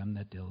rewarder of them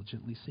that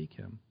diligently seek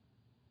him."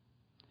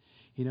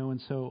 You know,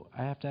 and so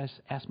I have to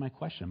ask my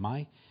question,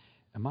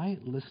 am I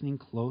listening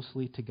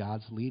closely to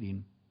God's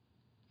leading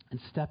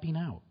and stepping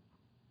out?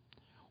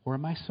 Or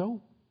am I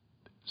so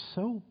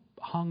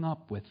hung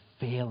up with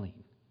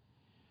failing?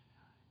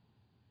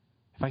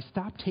 If I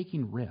stop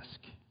taking risk,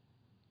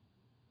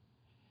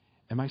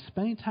 am I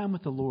spending time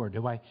with the Lord?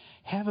 Do I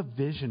have a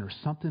vision or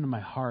something in my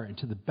heart, and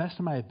to the best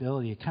of my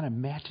ability, it kind of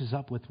matches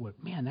up with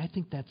what, man, I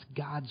think that's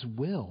God's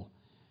will.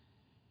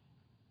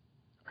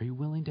 Are you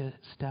willing to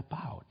step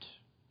out?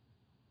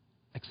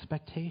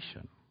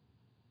 Expectation.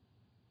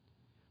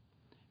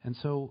 And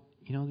so,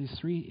 you know, these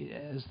three,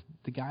 as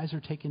the guys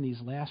are taking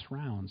these last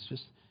rounds,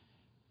 just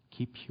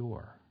keep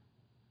pure.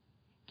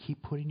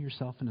 Keep putting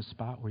yourself in a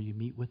spot where you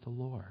meet with the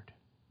Lord.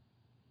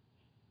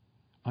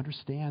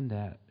 Understand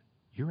that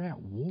you're at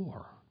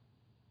war,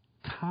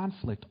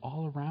 conflict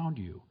all around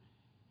you,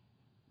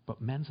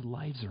 but men's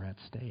lives are at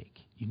stake.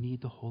 You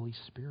need the Holy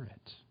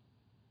Spirit.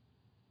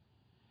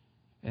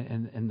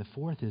 And the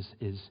fourth is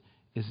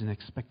an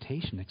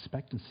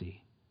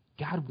expectancy.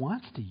 God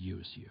wants to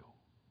use you.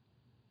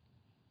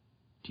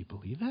 Do you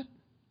believe it?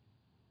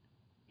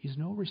 He's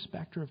no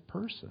respecter of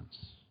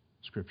persons,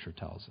 Scripture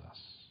tells us.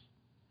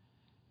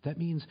 That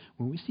means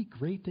when we see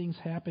great things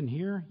happen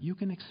here, you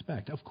can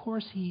expect. Of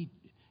course, he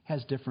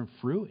has different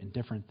fruit and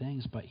different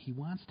things, but he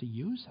wants to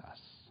use us.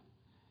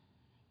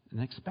 An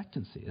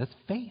expectancy. That's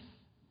faith.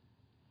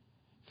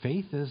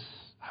 Faith is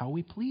how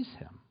we please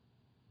him.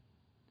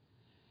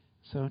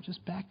 So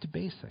just back to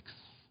basics.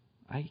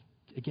 I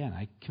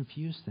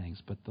confuse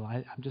things, but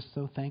I'm just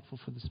so thankful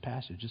for this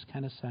passage. It just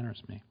kind of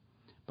centers me.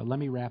 But let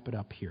me wrap it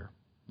up here.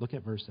 Look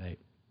at verse 8.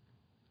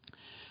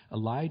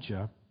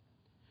 Elijah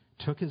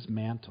took his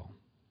mantle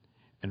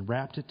and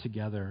wrapped it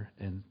together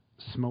and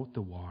smote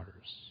the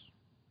waters.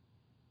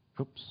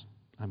 Oops,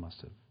 I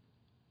must have.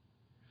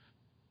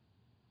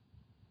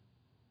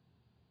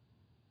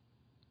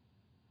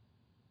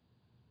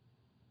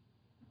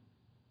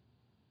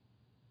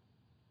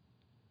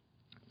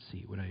 Let's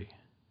see,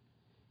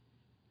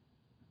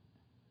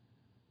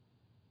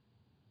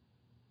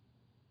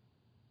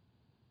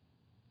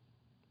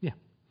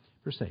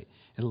 verse 8.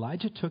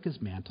 Elijah took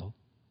his mantle.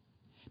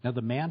 Now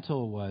the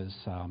mantle was,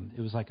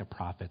 it was like a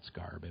prophet's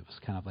garb. It was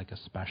kind of like a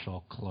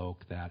special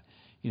cloak that,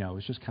 you know, it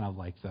was just kind of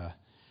like the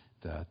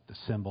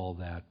symbol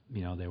that,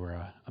 you know, they were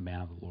a man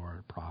of the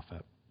Lord, a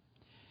prophet.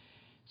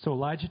 So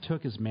Elijah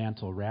took his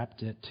mantle,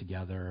 wrapped it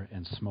together,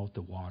 and smote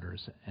the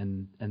waters,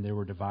 and they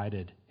were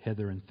divided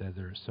hither and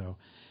thither,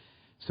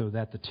 so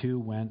that the two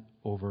went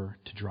over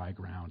to dry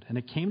ground. And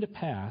it came to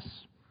pass,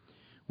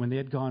 when they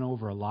had gone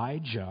over,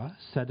 Elijah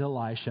said to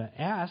Elisha,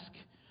 "Ask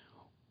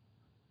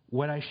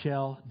what I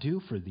shall do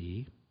for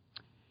thee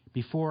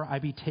before I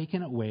be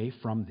taken away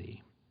from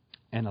thee."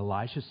 And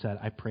Elisha said,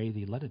 "I pray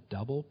thee, let a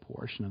double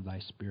portion of thy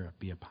spirit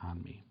be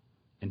upon me."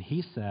 And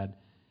he said,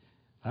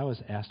 "I was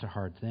asked a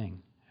hard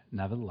thing.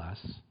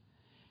 Nevertheless,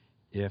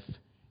 if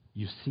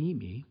you see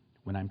me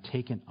when I'm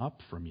taken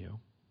up from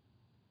you,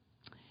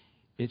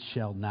 it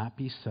shall not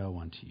be so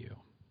unto you.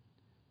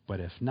 But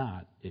if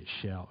not, it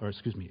shall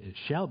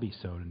be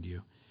so unto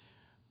you.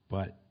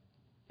 But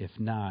if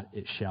not,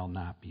 it shall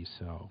not be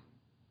so."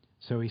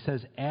 So he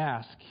says,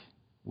 ask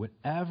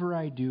whatever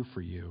I do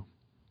for you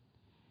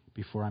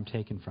before I'm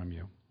taken from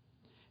you.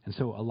 And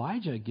so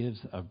Elijah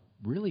gives a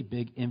really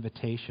big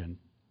invitation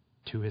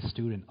to his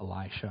student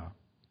Elisha.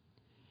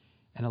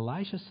 And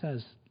Elisha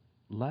says,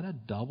 let a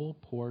double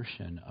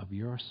portion of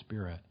your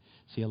spirit.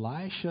 See,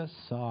 Elisha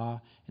saw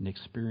and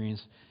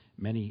experienced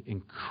many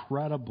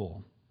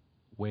incredible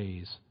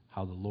ways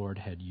how the Lord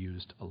had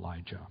used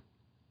Elijah.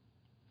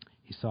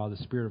 He saw the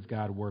Spirit of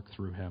God work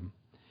through him,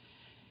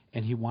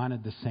 and he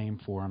wanted the same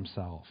for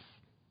himself.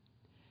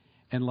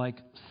 And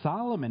like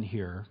Solomon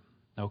here,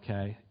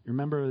 okay,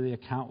 remember the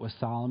account with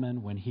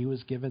Solomon when he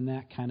was given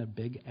that kind of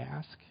big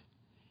ask?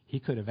 He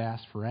could have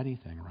asked for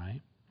anything,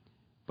 right?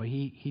 But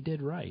he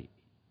did right.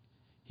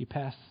 He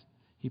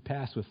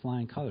passed with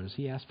flying colors.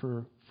 He asked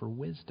for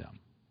wisdom.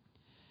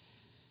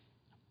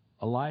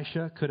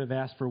 Elisha could have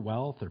asked for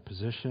wealth or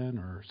position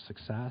or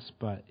success,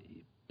 but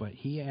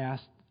he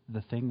asked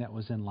the thing that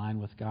was in line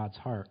with God's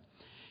heart.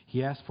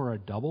 He asked for a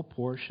double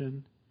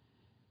portion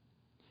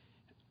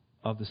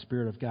of the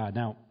Spirit of God.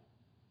 Now,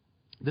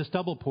 this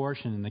double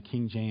portion in the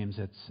King James,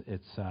 it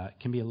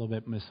can be a little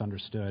bit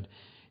misunderstood.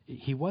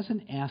 He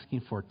wasn't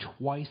asking for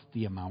twice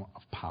the amount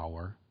of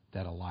power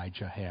that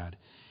Elijah had.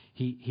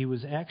 He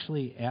was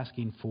actually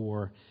asking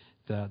for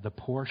the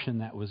portion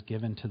that was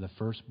given to the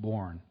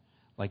firstborn,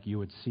 like you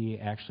would see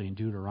actually in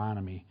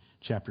Deuteronomy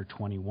chapter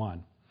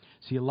 21.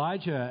 See,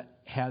 Elisha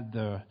had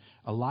the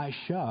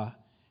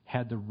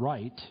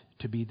right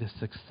to be the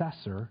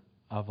successor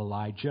of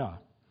Elijah.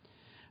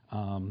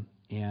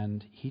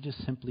 And he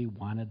just simply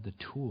wanted the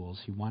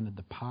tools. He wanted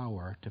the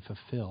power to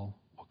fulfill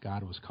what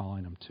God was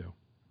calling him to.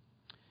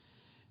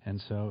 And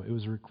so it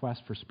was a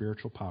request for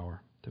spiritual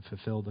power to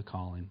fulfill the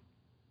calling.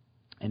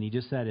 And he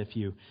just said, if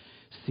you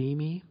see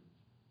me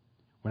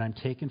when I'm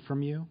taken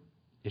from you,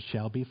 it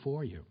shall be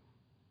for you.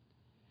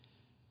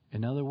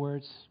 In other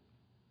words,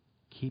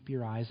 keep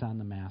your eyes on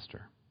the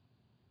Master.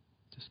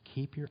 Just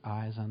keep your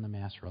eyes on the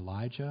Master.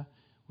 Elijah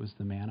was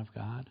the man of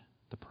God,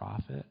 the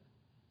prophet,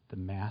 the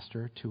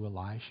master to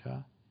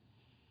Elisha.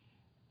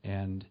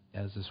 And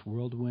as this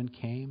whirlwind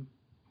came,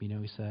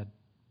 he said,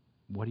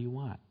 what do you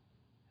want?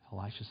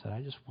 Elisha said,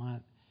 I just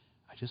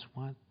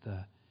want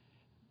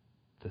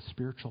the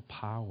spiritual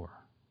power,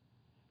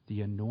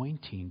 the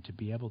anointing to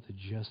be able to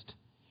just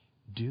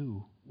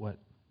do what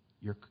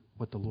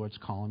the Lord's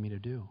calling me to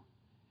do.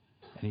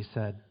 And he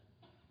said,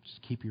 just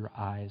keep your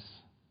eyes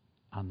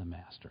on the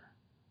Master.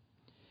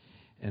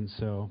 And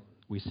so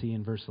we see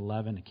in verse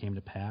 11, it came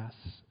to pass,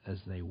 as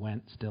they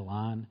went still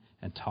on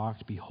and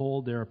talked,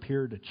 behold, there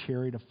appeared a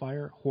chariot of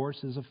fire,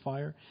 horses of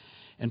fire,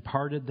 and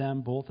parted them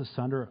both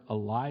asunder.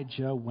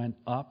 Elijah went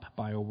up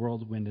by a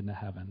whirlwind into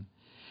heaven.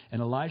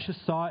 And Elisha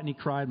saw it, and he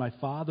cried, my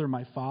father,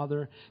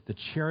 the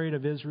chariot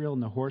of Israel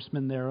and the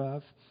horsemen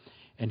thereof.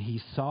 And he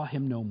saw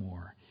him no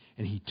more.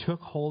 And he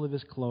took hold of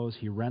his clothes,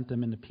 he rent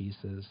them into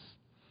pieces.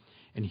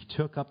 And he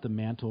took up the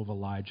mantle of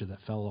Elijah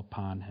that fell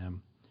upon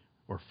him,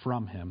 or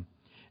from him,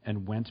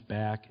 and went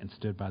back and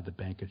stood by the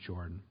bank of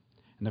Jordan.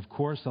 And of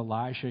course,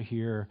 Elisha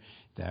here,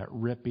 that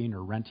ripping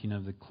or renting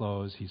of the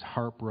clothes, he's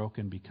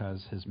heartbroken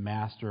because his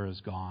master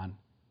is gone.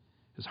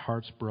 His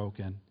heart's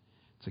broken.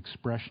 It's an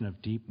expression of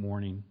deep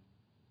mourning.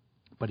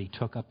 But he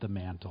took up the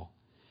mantle.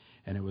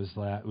 And it was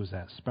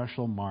that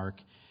special mark.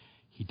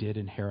 He did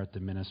inherit the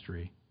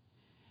ministry.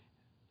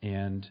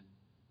 And,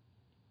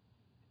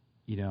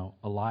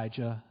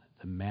 Elijah,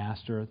 the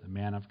master, the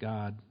man of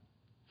God,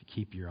 if you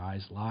keep your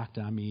eyes locked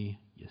on me,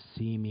 you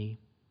see me.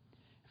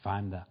 If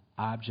I'm the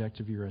object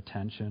of your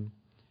attention,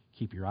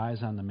 keep your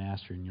eyes on the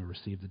Master and you'll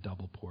receive the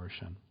double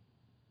portion.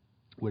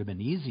 It would have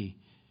been easy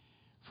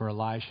for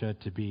Elisha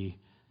to be,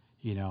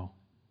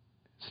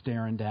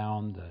 staring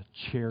down the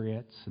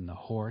chariots and the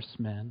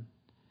horsemen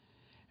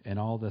and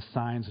all the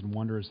signs and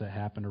wonders that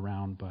happened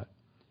around, but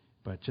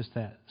just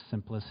that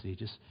simplicity.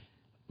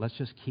 Let's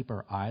just keep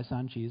our eyes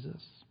on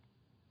Jesus.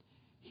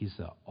 He's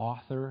the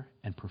author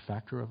and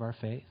perfecter of our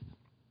faith.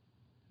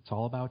 It's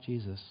all about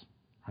Jesus,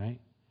 right?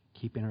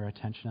 Keeping our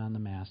attention on the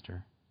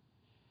Master.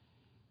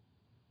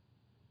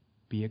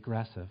 Be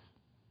aggressive,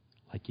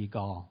 like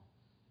Yigal.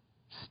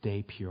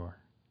 Stay pure.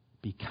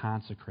 Be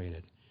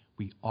consecrated.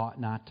 We ought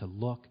not to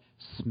look,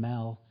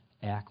 smell,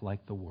 act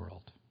like the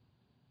world.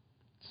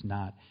 It's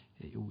not.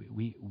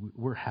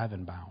 We're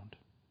heaven bound.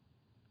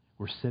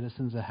 We're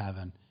citizens of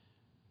heaven.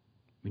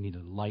 We need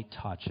a light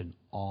touch in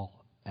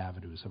all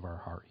avenues of our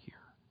heart here.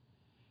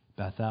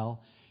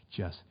 Bethel,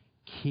 just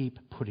keep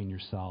putting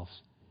yourselves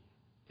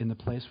in the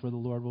place where the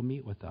Lord will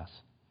meet with us,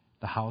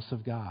 the house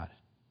of God.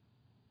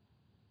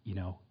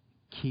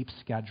 Keep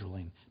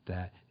scheduling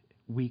that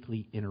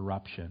weekly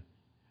interruption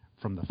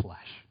from the flesh.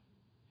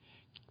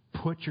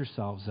 Put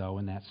yourselves, though,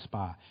 in that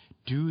spot.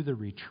 Do the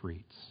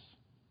retreats,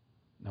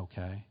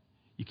 okay?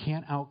 You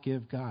can't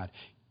outgive God.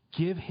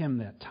 Give him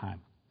that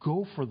time.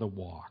 Go for the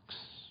walks.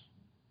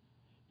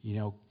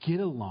 Get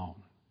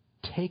alone.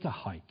 Take a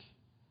hike.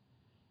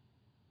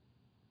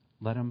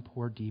 Let him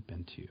pour deep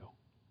into you.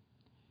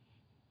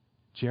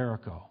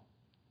 Jericho,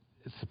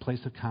 it's a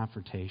place of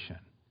confrontation.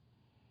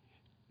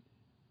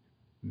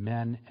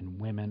 Men and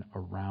women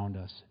around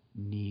us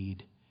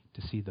need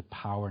to see the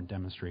power and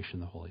demonstration of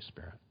the Holy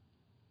Spirit.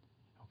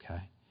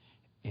 Okay?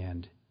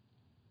 And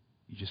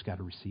you just got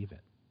to receive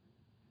it.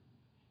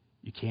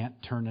 You can't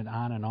turn it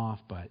on and off,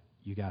 but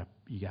you got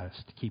to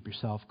keep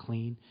yourself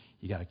clean.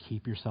 You got to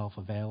keep yourself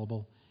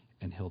available,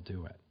 and he'll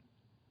do it.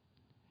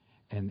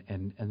 And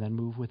then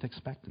move with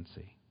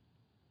expectancy.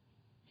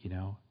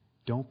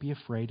 Don't be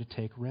afraid to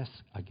take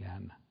risks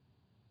again.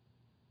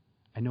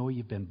 I know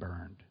you've been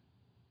burned.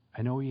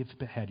 I know you've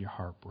had your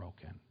heart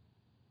broken.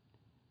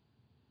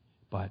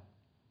 But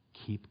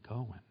keep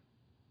going.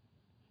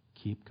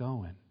 Keep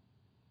going.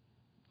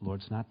 The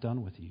Lord's not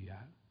done with you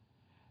yet.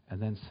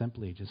 And then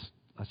simply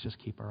let's just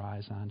keep our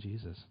eyes on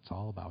Jesus. It's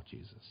all about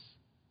Jesus.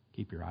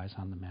 Keep your eyes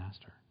on the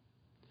Master.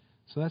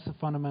 So that's the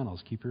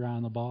fundamentals. Keep your eye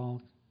on the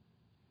ball.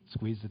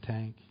 Squeeze the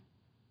tank.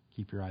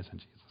 Keep your eyes on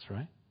Jesus,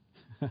 right?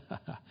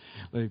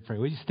 Let me pray.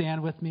 Will you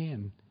stand with me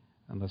and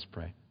let's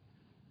pray.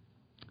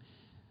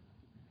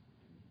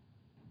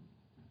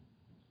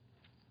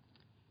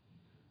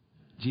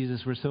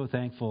 Jesus, we're so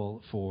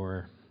thankful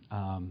for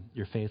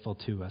you're faithful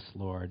to us,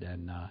 Lord.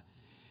 And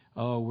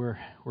we're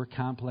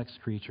complex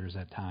creatures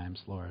at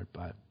times, Lord,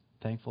 but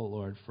thankful,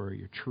 Lord, for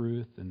your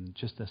truth and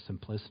just the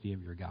simplicity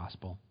of your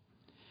gospel.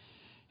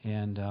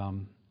 And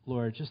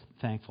Lord, just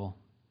thankful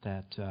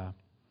that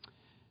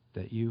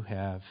that you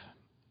have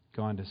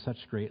gone to such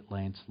great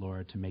lengths,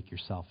 Lord, to make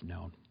yourself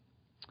known.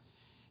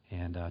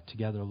 And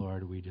together,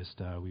 Lord, we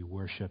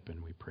worship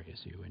and we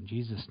praise you. In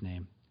Jesus'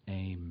 name,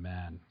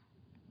 amen.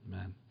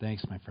 Amen.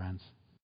 Thanks, my friends.